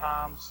back at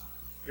times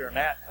during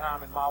that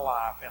time in my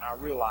life and I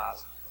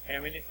realize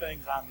how many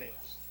things I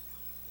missed.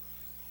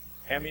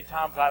 How many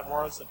times I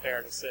wasn't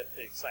there to set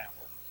the example.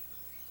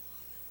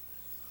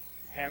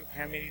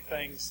 How many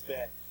things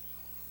that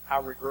I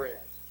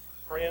regret.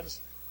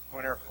 Friends,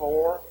 when they're 4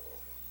 or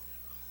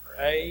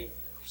 8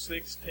 or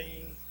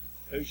 16,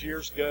 those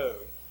years go.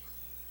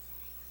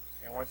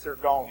 And once they're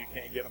gone, you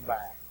can't get them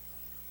back.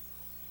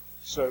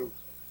 So,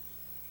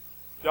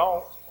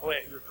 don't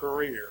let your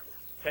career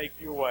take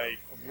you away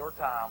from your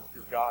time with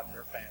your God and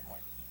your family.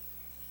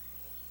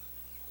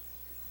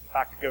 If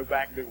I could go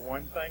back and do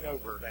one thing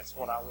over, that's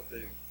what I would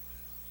do.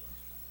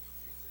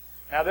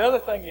 Now, the other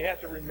thing you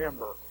have to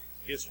remember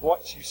is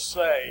what you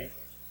say,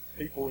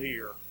 people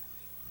hear.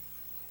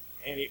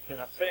 And it can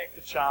affect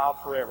the child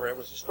forever. It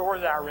was a story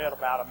that I read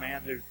about a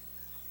man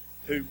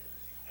who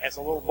as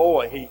a little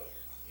boy,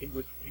 he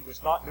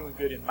was not doing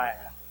good in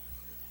math.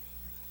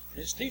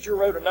 His teacher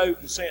wrote a note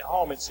and sent it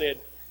home and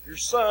said, "Your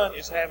son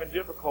is having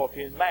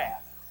difficulty in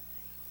math."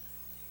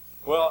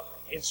 Well,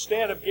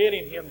 instead of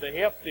getting him the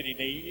help that he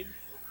needed,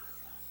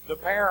 the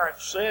parent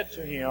said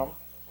to him,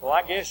 "Well,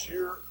 I guess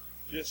you're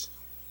just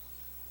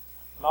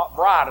not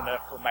bright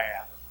enough for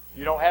math.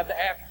 You don't have the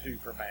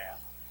aptitude for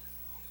math.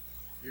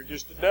 You're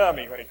just a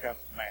dummy when it comes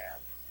to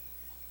math."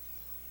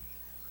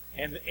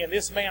 And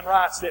this man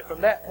writes that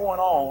from that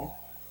point on,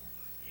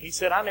 he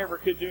said, "I never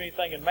could do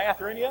anything in math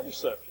or any other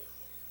subject."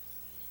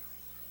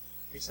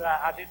 He said,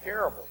 I did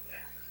terrible.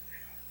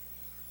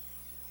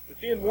 But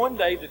then one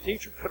day the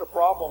teacher put a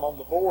problem on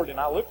the board, and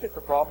I looked at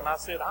the problem and I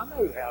said, I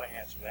know how to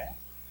answer that.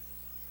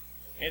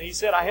 And he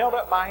said, I held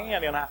up my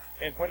hand,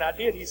 and when I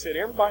did, he said,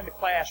 everybody in the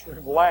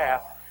classroom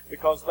laughed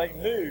because they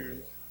knew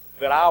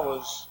that I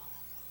was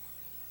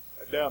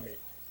a dummy,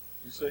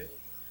 you see,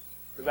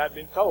 because I'd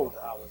been told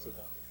I was a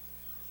dummy.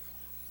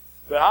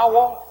 But I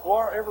walked,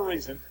 for whatever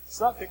reason,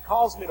 something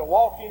caused me to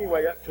walk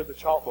anyway up to the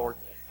chalkboard,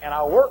 and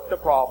I worked the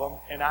problem,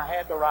 and I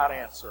had the right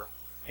answer.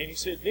 And he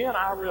said, then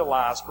I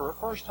realized for the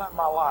first time in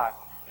my life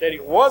that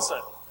it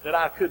wasn't that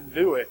I couldn't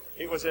do it.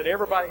 It was that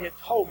everybody had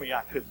told me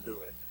I couldn't do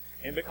it.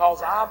 And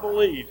because I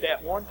believed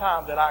that one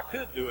time that I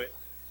could do it,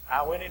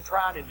 I went and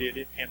tried and did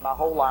it, and my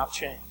whole life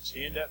changed.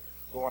 He ended up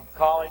going to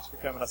college,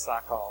 becoming a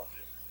psychologist.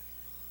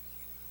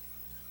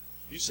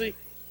 You see,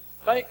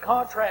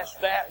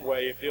 contrast that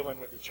way of dealing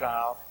with the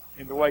child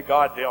and the way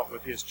God dealt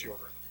with His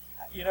children.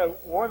 You know,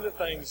 one of the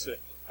things that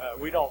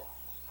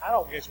I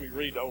don't guess we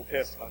read the Old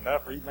Testament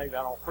enough, or maybe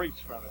I don't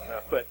preach from it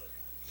enough, but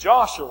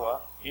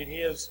Joshua, in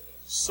his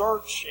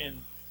search and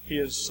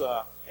his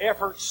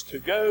efforts to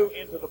go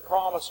into the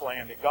promised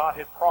land that God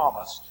had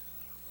promised,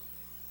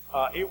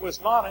 it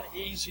was not an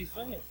easy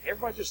thing.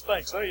 Everybody just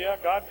thinks, oh yeah,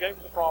 God gave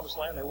them the promised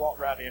land, they walked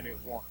right in, it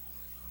was wonderful.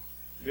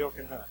 Milk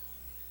and honey.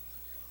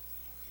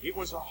 It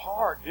was a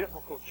hard,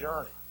 difficult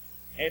journey.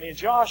 And in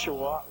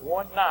Joshua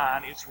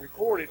 1:9, it's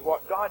recorded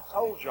what God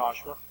told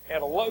Joshua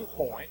at a low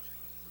point,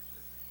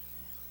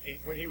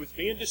 when he was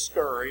being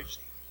discouraged,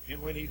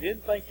 and when he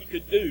didn't think he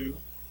could do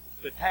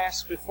the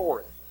task before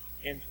him.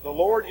 And the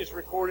Lord is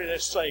recorded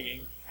as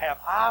saying, have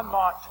I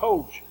not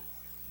told you?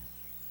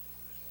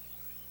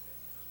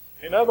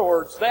 In other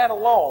words, that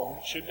alone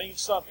should mean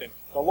something.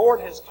 The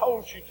Lord has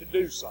told you to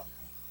do something.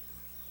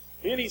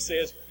 Then he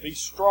says, be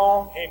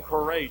strong and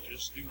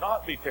courageous. Do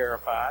not be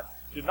terrified.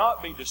 Do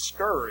not be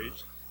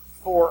discouraged.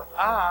 For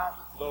I,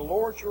 the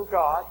Lord your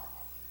God,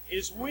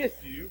 is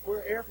with you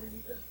wherever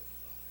you go.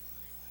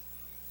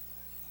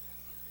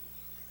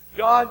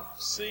 God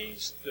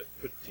sees the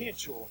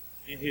potential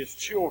in His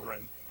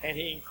children, and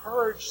He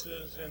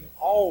encourages them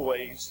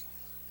always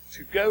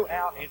to go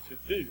out and to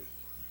do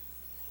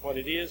what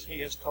it is He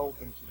has told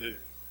them to do.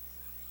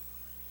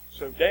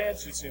 So,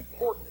 dads, it's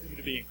important for you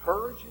to be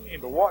encouraging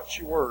and to watch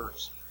your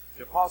words.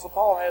 The Apostle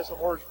Paul has some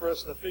words for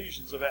us in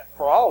Ephesians,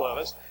 for all of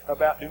us,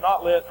 about do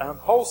not let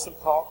unwholesome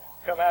talk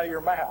come out of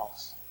your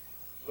mouths,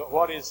 but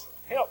what is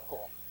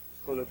helpful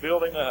for the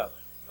building up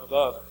of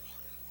others.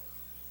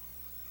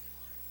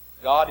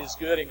 God is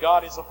good, and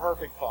God is a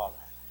perfect Father.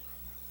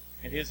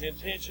 And His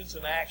intentions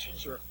and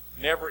actions are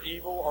never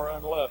evil or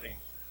unloving.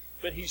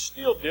 But He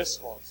still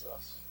disciplines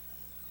us.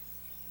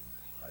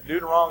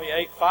 Deuteronomy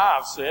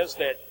 8:5 says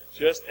that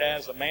just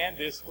as a man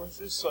disciplines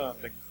his son,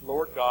 the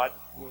Lord God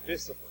will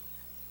discipline.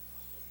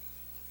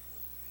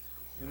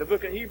 In the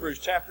book of Hebrews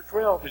chapter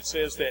 12, it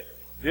says that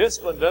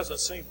discipline doesn't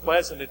seem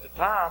pleasant at the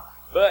time,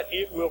 but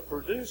it will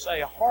produce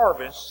a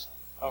harvest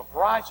of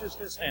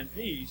righteousness and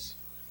peace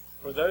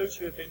for those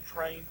who have been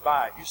trained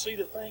by it. You see,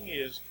 the thing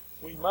is,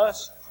 we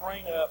must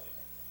train up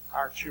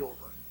our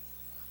children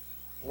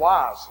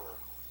wisely.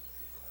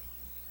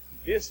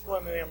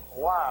 Discipline them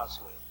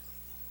wisely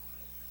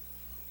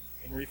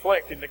in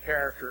reflecting the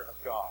character of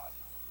God.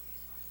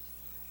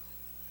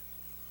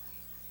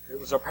 There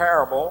was a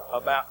parable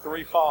about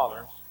three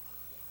fathers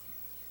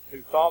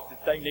who thought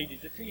that they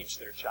needed to teach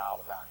their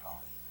child about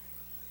God.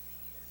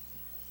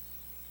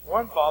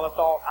 One father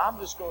thought, I'm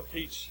just going to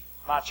teach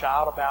my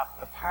child about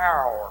the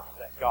power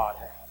that God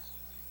has.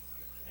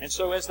 And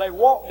so as they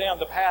walked down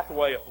the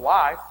pathway of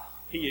life,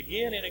 he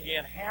again and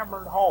again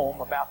hammered home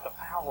about the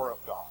power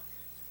of God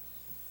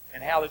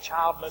and how the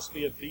child must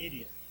be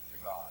obedient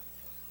to God.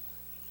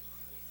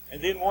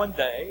 And then one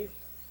day,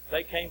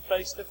 they came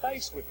face to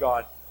face with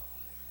God.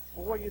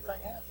 Well, what do you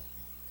think happened?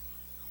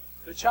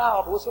 The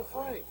child was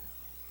afraid.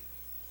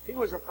 He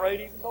was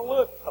afraid even to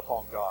look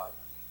upon God,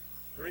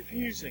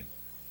 refusing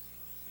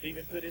to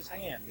even put his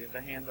hand in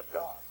the hand of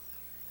God.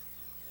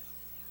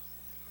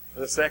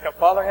 The second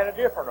father had a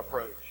different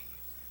approach.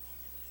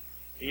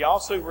 He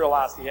also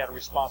realized he had a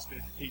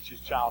responsibility to teach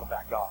his child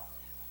about God.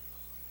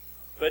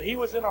 But he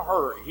was in a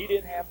hurry. He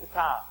didn't have the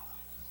time.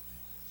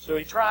 So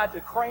he tried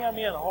to cram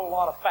in a whole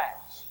lot of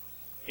facts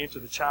into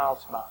the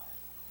child's mind.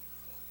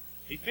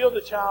 He filled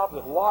the child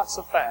with lots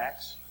of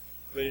facts,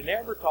 but he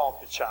never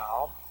taught the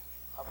child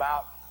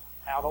about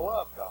how to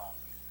love God.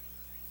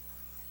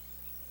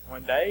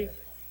 One day,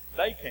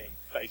 they came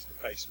face to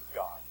face with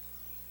God.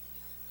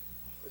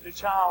 But the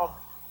child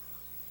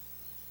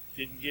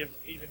didn't give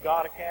even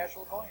God a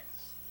casual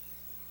glance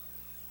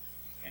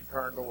and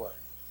turned away.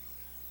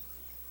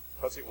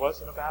 Because it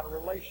wasn't about a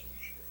relationship.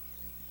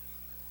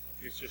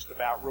 It's just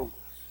about rules.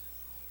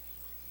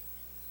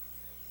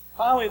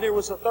 Finally, there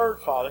was a third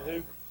father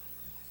who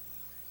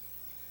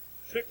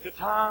took the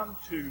time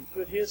to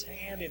put his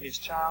hand in his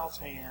child's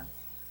hand,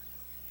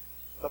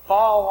 to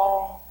follow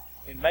along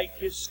and make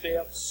his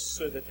steps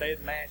so that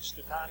they'd match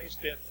the tiny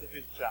steps of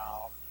his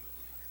child.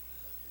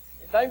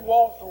 And they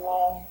walked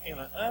along in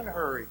an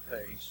unhurried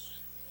pace,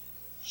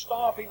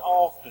 stopping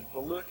often to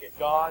look at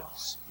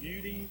God's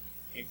beauty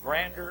and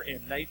grandeur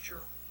in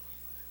nature.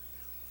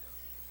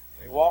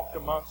 They walked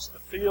amongst the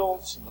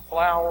fields and the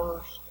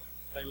flowers.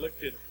 They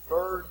looked at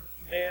bird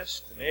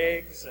nests and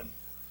eggs, and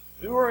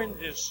during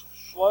this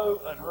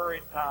slow,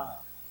 unhurried time,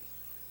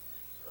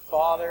 the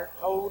father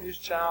told his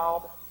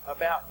child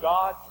about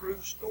God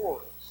through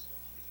stories.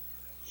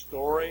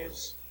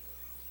 Stories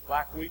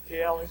like we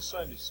tell in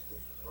Sunday school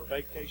or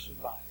Vacation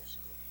Bible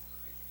School.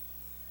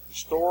 The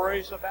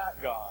stories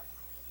about God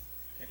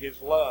and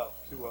His love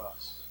to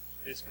us,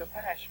 His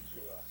compassion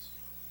to us.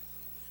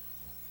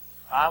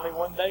 Finally,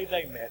 one day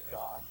they met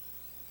God,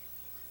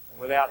 and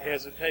without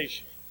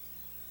hesitation,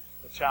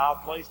 the child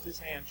placed his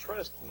hand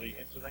trustfully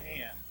into the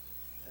hand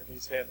of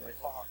his Heavenly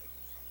Father.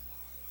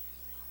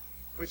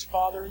 Which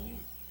father are you?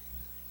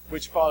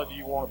 Which father do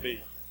you want to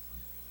be?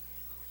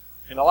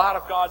 In the light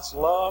of God's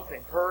love,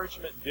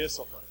 encouragement, and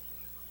discipline,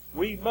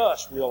 we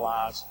must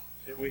realize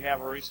that we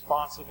have a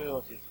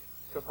responsibility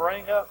to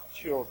bring up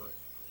children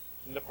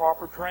in the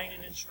proper training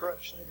and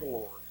instruction of the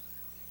Lord.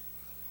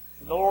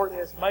 And the Lord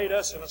has made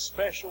us in a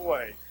special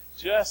way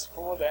just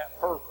for that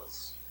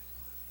purpose.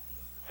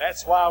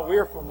 That's why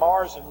we're from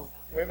Mars and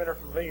women are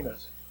from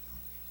Venus.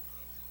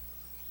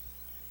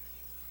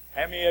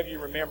 How many of you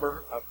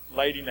remember a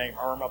lady named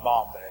Irma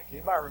Bombeck?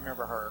 Anybody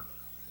remember her?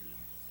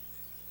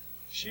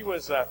 She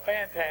was a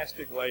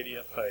fantastic lady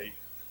of faith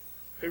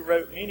who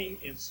wrote many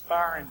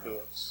inspiring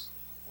books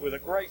with a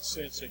great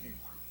sense of humor.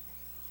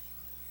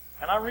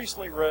 And I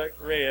recently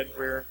read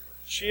where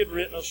she had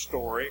written a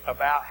story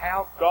about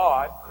how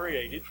God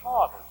created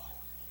fathers.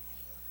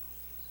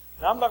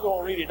 Now, I'm not going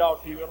to read it all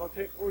to you. I'm going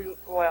to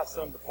pull out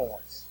some of the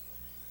points.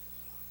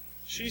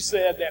 She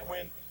said that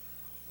when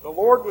the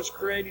Lord was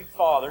creating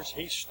fathers,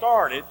 He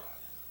started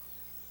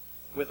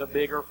with a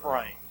bigger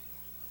frame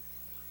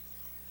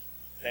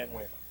than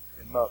women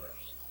and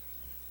mothers.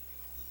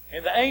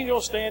 And the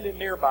angel standing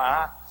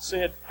nearby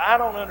said, I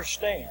don't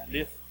understand.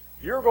 If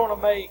you're going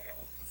to make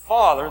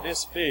Father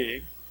this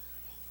big,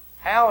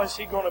 how is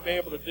He going to be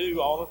able to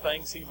do all the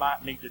things He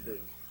might need to do?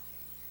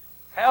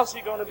 How is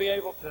He going to be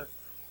able to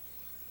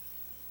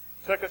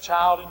tuck a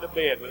child into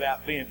bed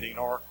without bending?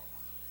 Or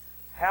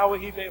how will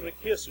He be able to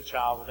kiss a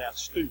child without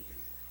stooping?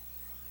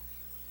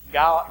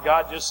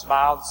 God just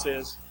smiled and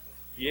says,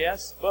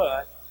 yes,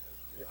 but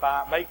if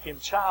I make Him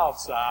child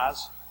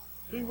size,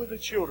 who would the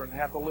children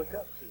have to look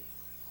up to?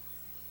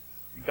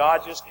 And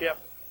God just kept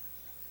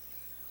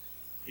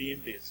being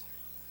busy,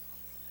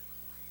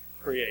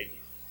 creating.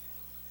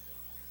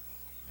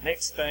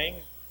 Next thing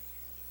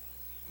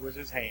was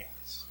His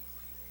hands.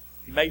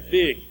 He made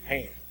big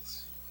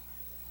hands.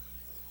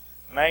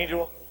 An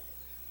angel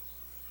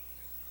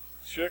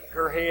shook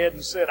her head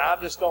and said, I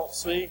just don't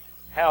see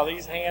how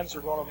these hands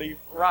are going to be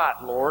right,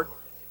 Lord.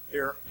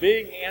 They're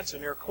big hands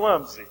and they're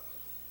clumsy.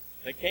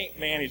 They can't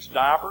manage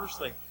diapers.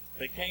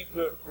 They can't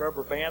put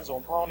rubber bands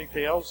on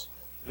ponytails.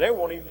 They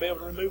won't even be able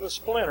to remove a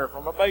splinter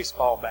from a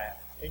baseball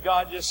bat. And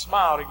God just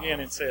smiled again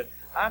and said,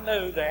 I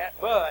know that,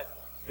 but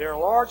they're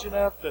large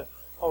enough to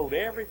hold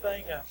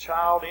everything a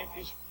child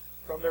empties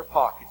from their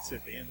pockets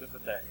at the end of the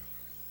day.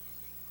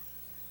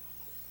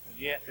 And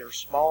yet they're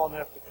small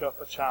enough to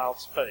cuff a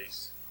child's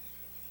face.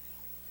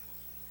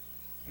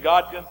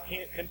 God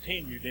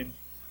continued, and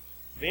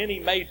then He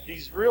made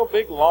these real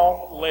big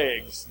long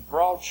legs and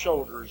broad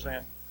shoulders,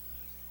 and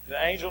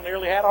the angel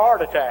nearly had a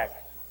heart attack.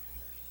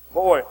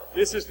 Boy,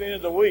 this is the end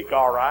of the week,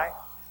 all right,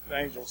 the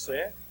angel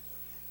said.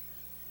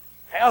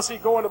 How's He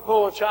going to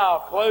pull a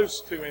child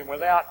close to Him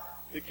without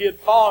the kid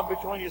falling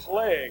between His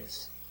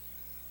legs?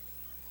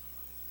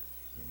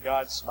 And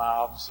God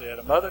smiled and said,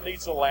 a mother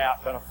needs a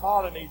lap, but a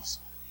father needs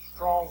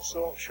strong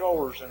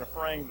shoulders and a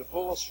frame to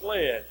pull a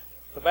sled,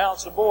 to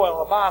balance a boy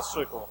on a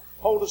bicycle,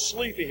 hold a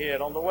sleepyhead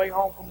on the way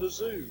home from the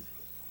zoo.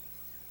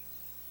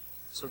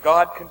 So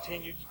God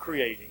continued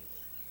creating,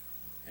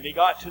 and He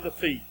got to the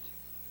feet.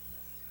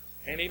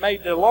 And He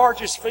made the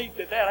largest feet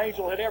that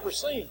angel had ever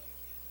seen.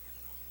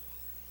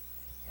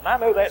 And I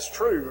know that's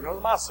true. You know,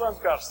 my son's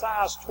got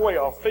size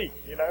 12 feet,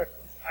 you know.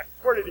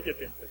 Where did he get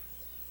them feet?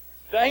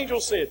 The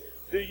angel said,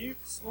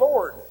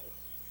 Lord,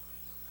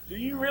 do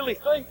you really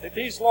think that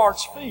these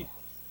large feet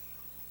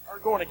are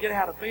going to get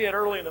out of bed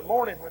early in the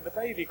morning when the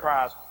baby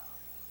cries?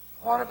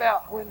 What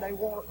about when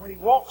he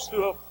walks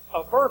to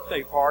a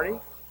birthday party?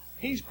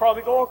 He's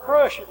probably going to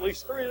crush at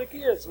least 3 of the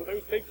kids with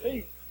those big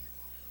feet.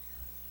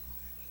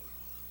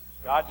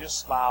 God just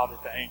smiled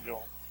at the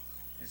angel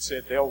and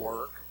said, they'll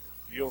work.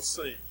 You'll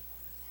see.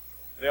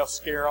 They'll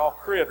scare off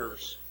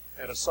critters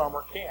at a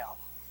summer camp.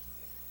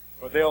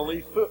 Or they'll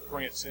leave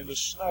footprints in the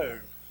snow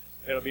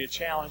that'll be a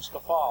challenge to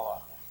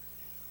follow.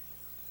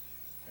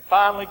 And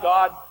finally,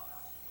 God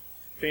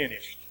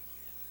finished.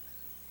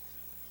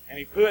 And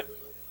He put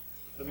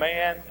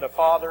the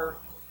father,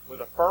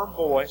 with a firm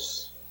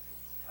voice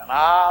and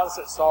eyes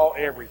that saw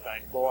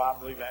everything. Boy, I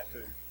believe that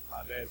too.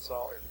 My dad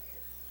saw everything.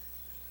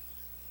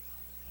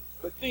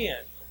 But then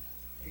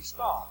He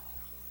stopped.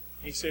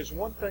 He says,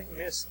 one thing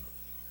missing.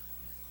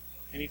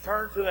 And He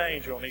turned to the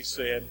angel and He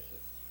said,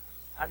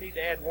 I need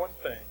to add one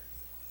thing.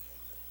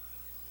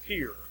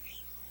 Tears.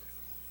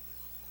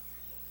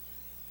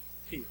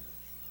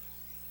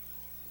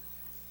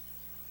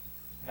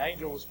 The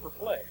angel was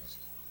perplexed.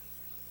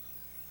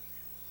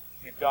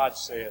 And God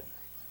said,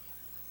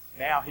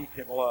 now he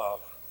can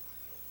love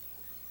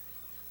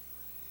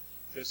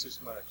just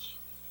as much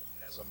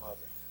as a mother.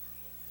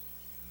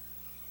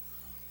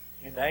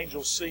 And the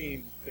angel,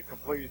 seeing the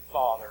completed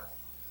Father,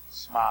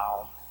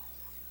 smiled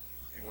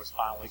and was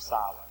finally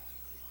silent.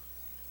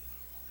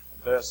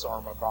 And thus,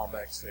 Irma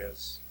Bombeck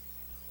says,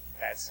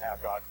 that's how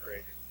God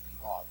created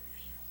fathers.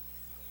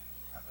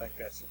 I think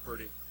that's a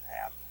pretty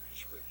apt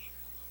description.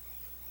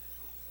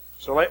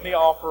 So let me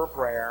offer a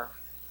prayer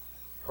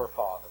for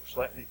fathers.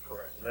 Let me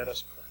pray. Let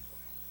us pray.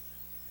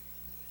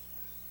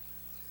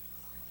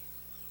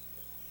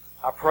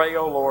 I pray,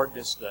 O Lord,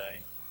 this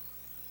day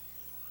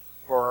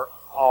for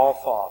all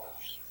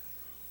fathers.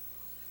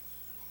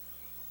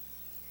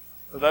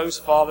 For those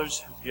fathers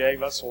who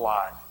gave us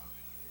life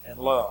and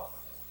love.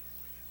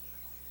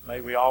 May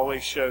we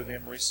always show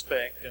them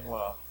respect and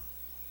love.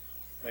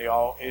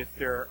 If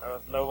they're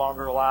no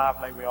longer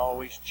alive, may we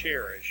always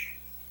cherish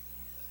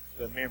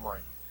the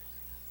memory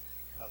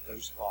of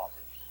those fathers.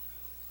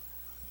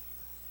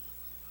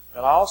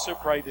 And I also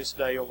pray this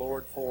day, O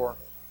Lord, for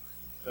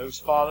those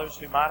fathers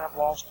who might have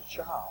lost a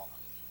child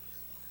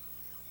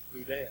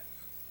through death.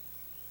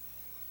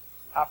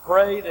 I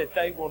pray that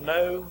they will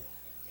know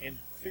and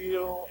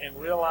feel and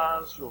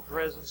realize your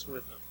presence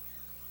with them.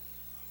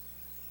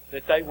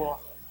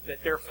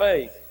 That their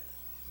faith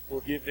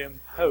will give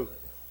them hope.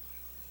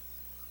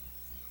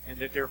 And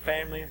that their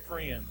family and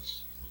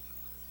friends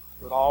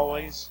would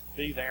always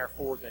be there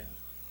for them.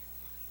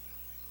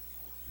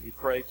 We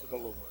pray to the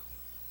Lord.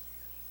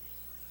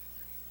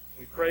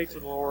 We pray to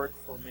the Lord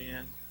for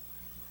men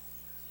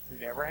who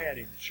never had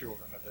any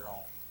children of their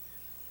own,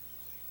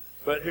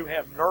 but who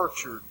have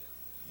nurtured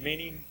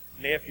many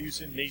nephews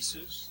and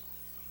nieces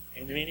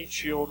and many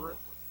children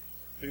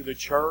through the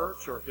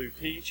church or through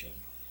teaching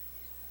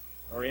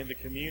or in the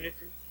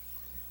community,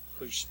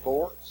 through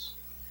sports.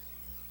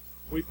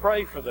 We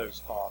pray for those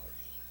fathers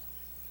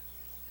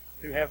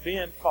who have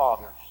been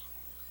fathers,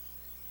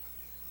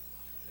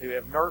 who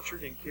have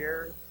nurtured and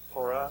cared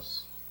for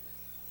us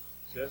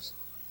just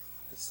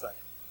the same.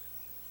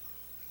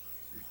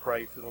 We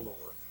pray to the Lord.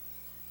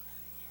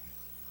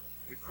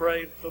 We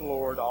pray to the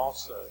Lord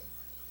also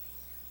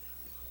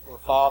for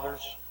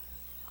fathers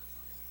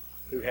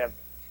who have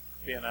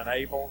been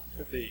unable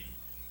to be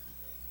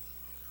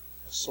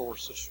a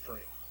source of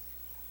strength.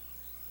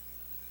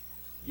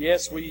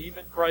 Yes, we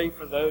even pray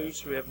for those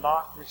who have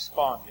not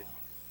responded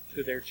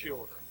to their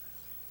children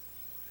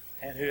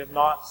and who have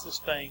not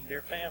sustained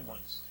their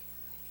families.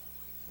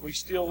 We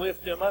still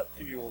lift them up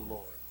to you, O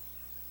Lord,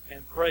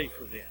 and pray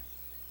for them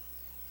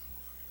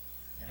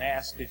and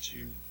ask that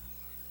you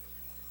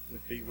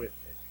would be with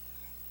them.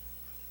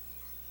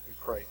 We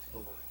pray to the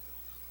Lord.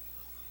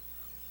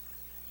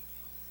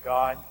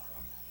 God,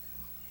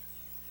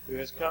 who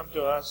has come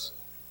to us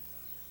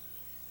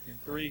in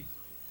three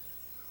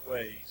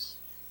ways,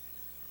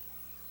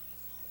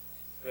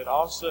 but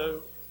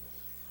also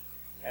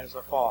as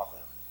a Father,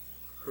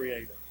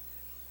 Creator.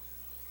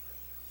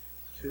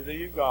 To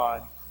thee,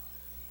 God,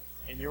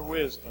 in your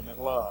wisdom and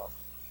love,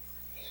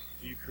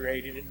 you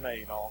created and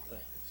made all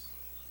things.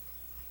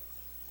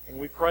 And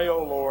we pray,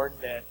 O Lord,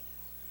 that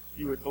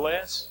you would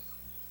bless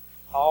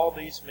all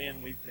these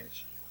men we've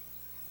mentioned,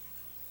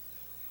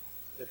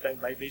 that they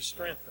may be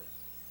strengthened.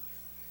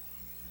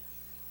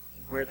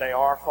 Where they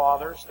are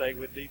fathers, they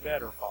would be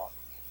better fathers.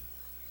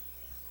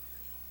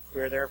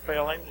 Where they're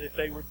failing, that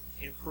they would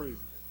improve.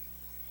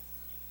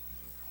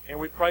 And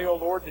we pray, O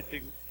Lord,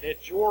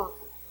 that your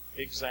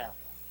example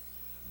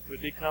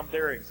would become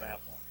their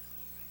example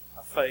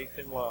of faith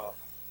and love.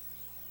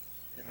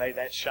 And may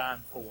that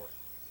shine forth.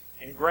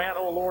 And grant,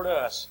 O Lord,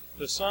 us,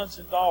 the sons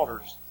and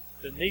daughters,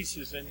 the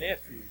nieces and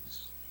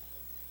nephews,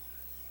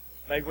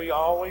 may we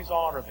always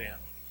honor them,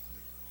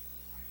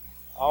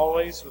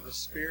 always with a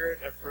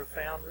spirit of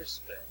profound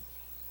respect.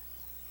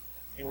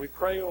 And we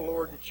pray, O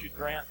Lord, that you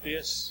grant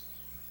this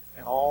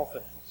in all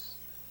things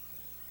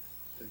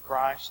through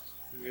Christ,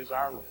 who is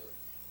our Lord.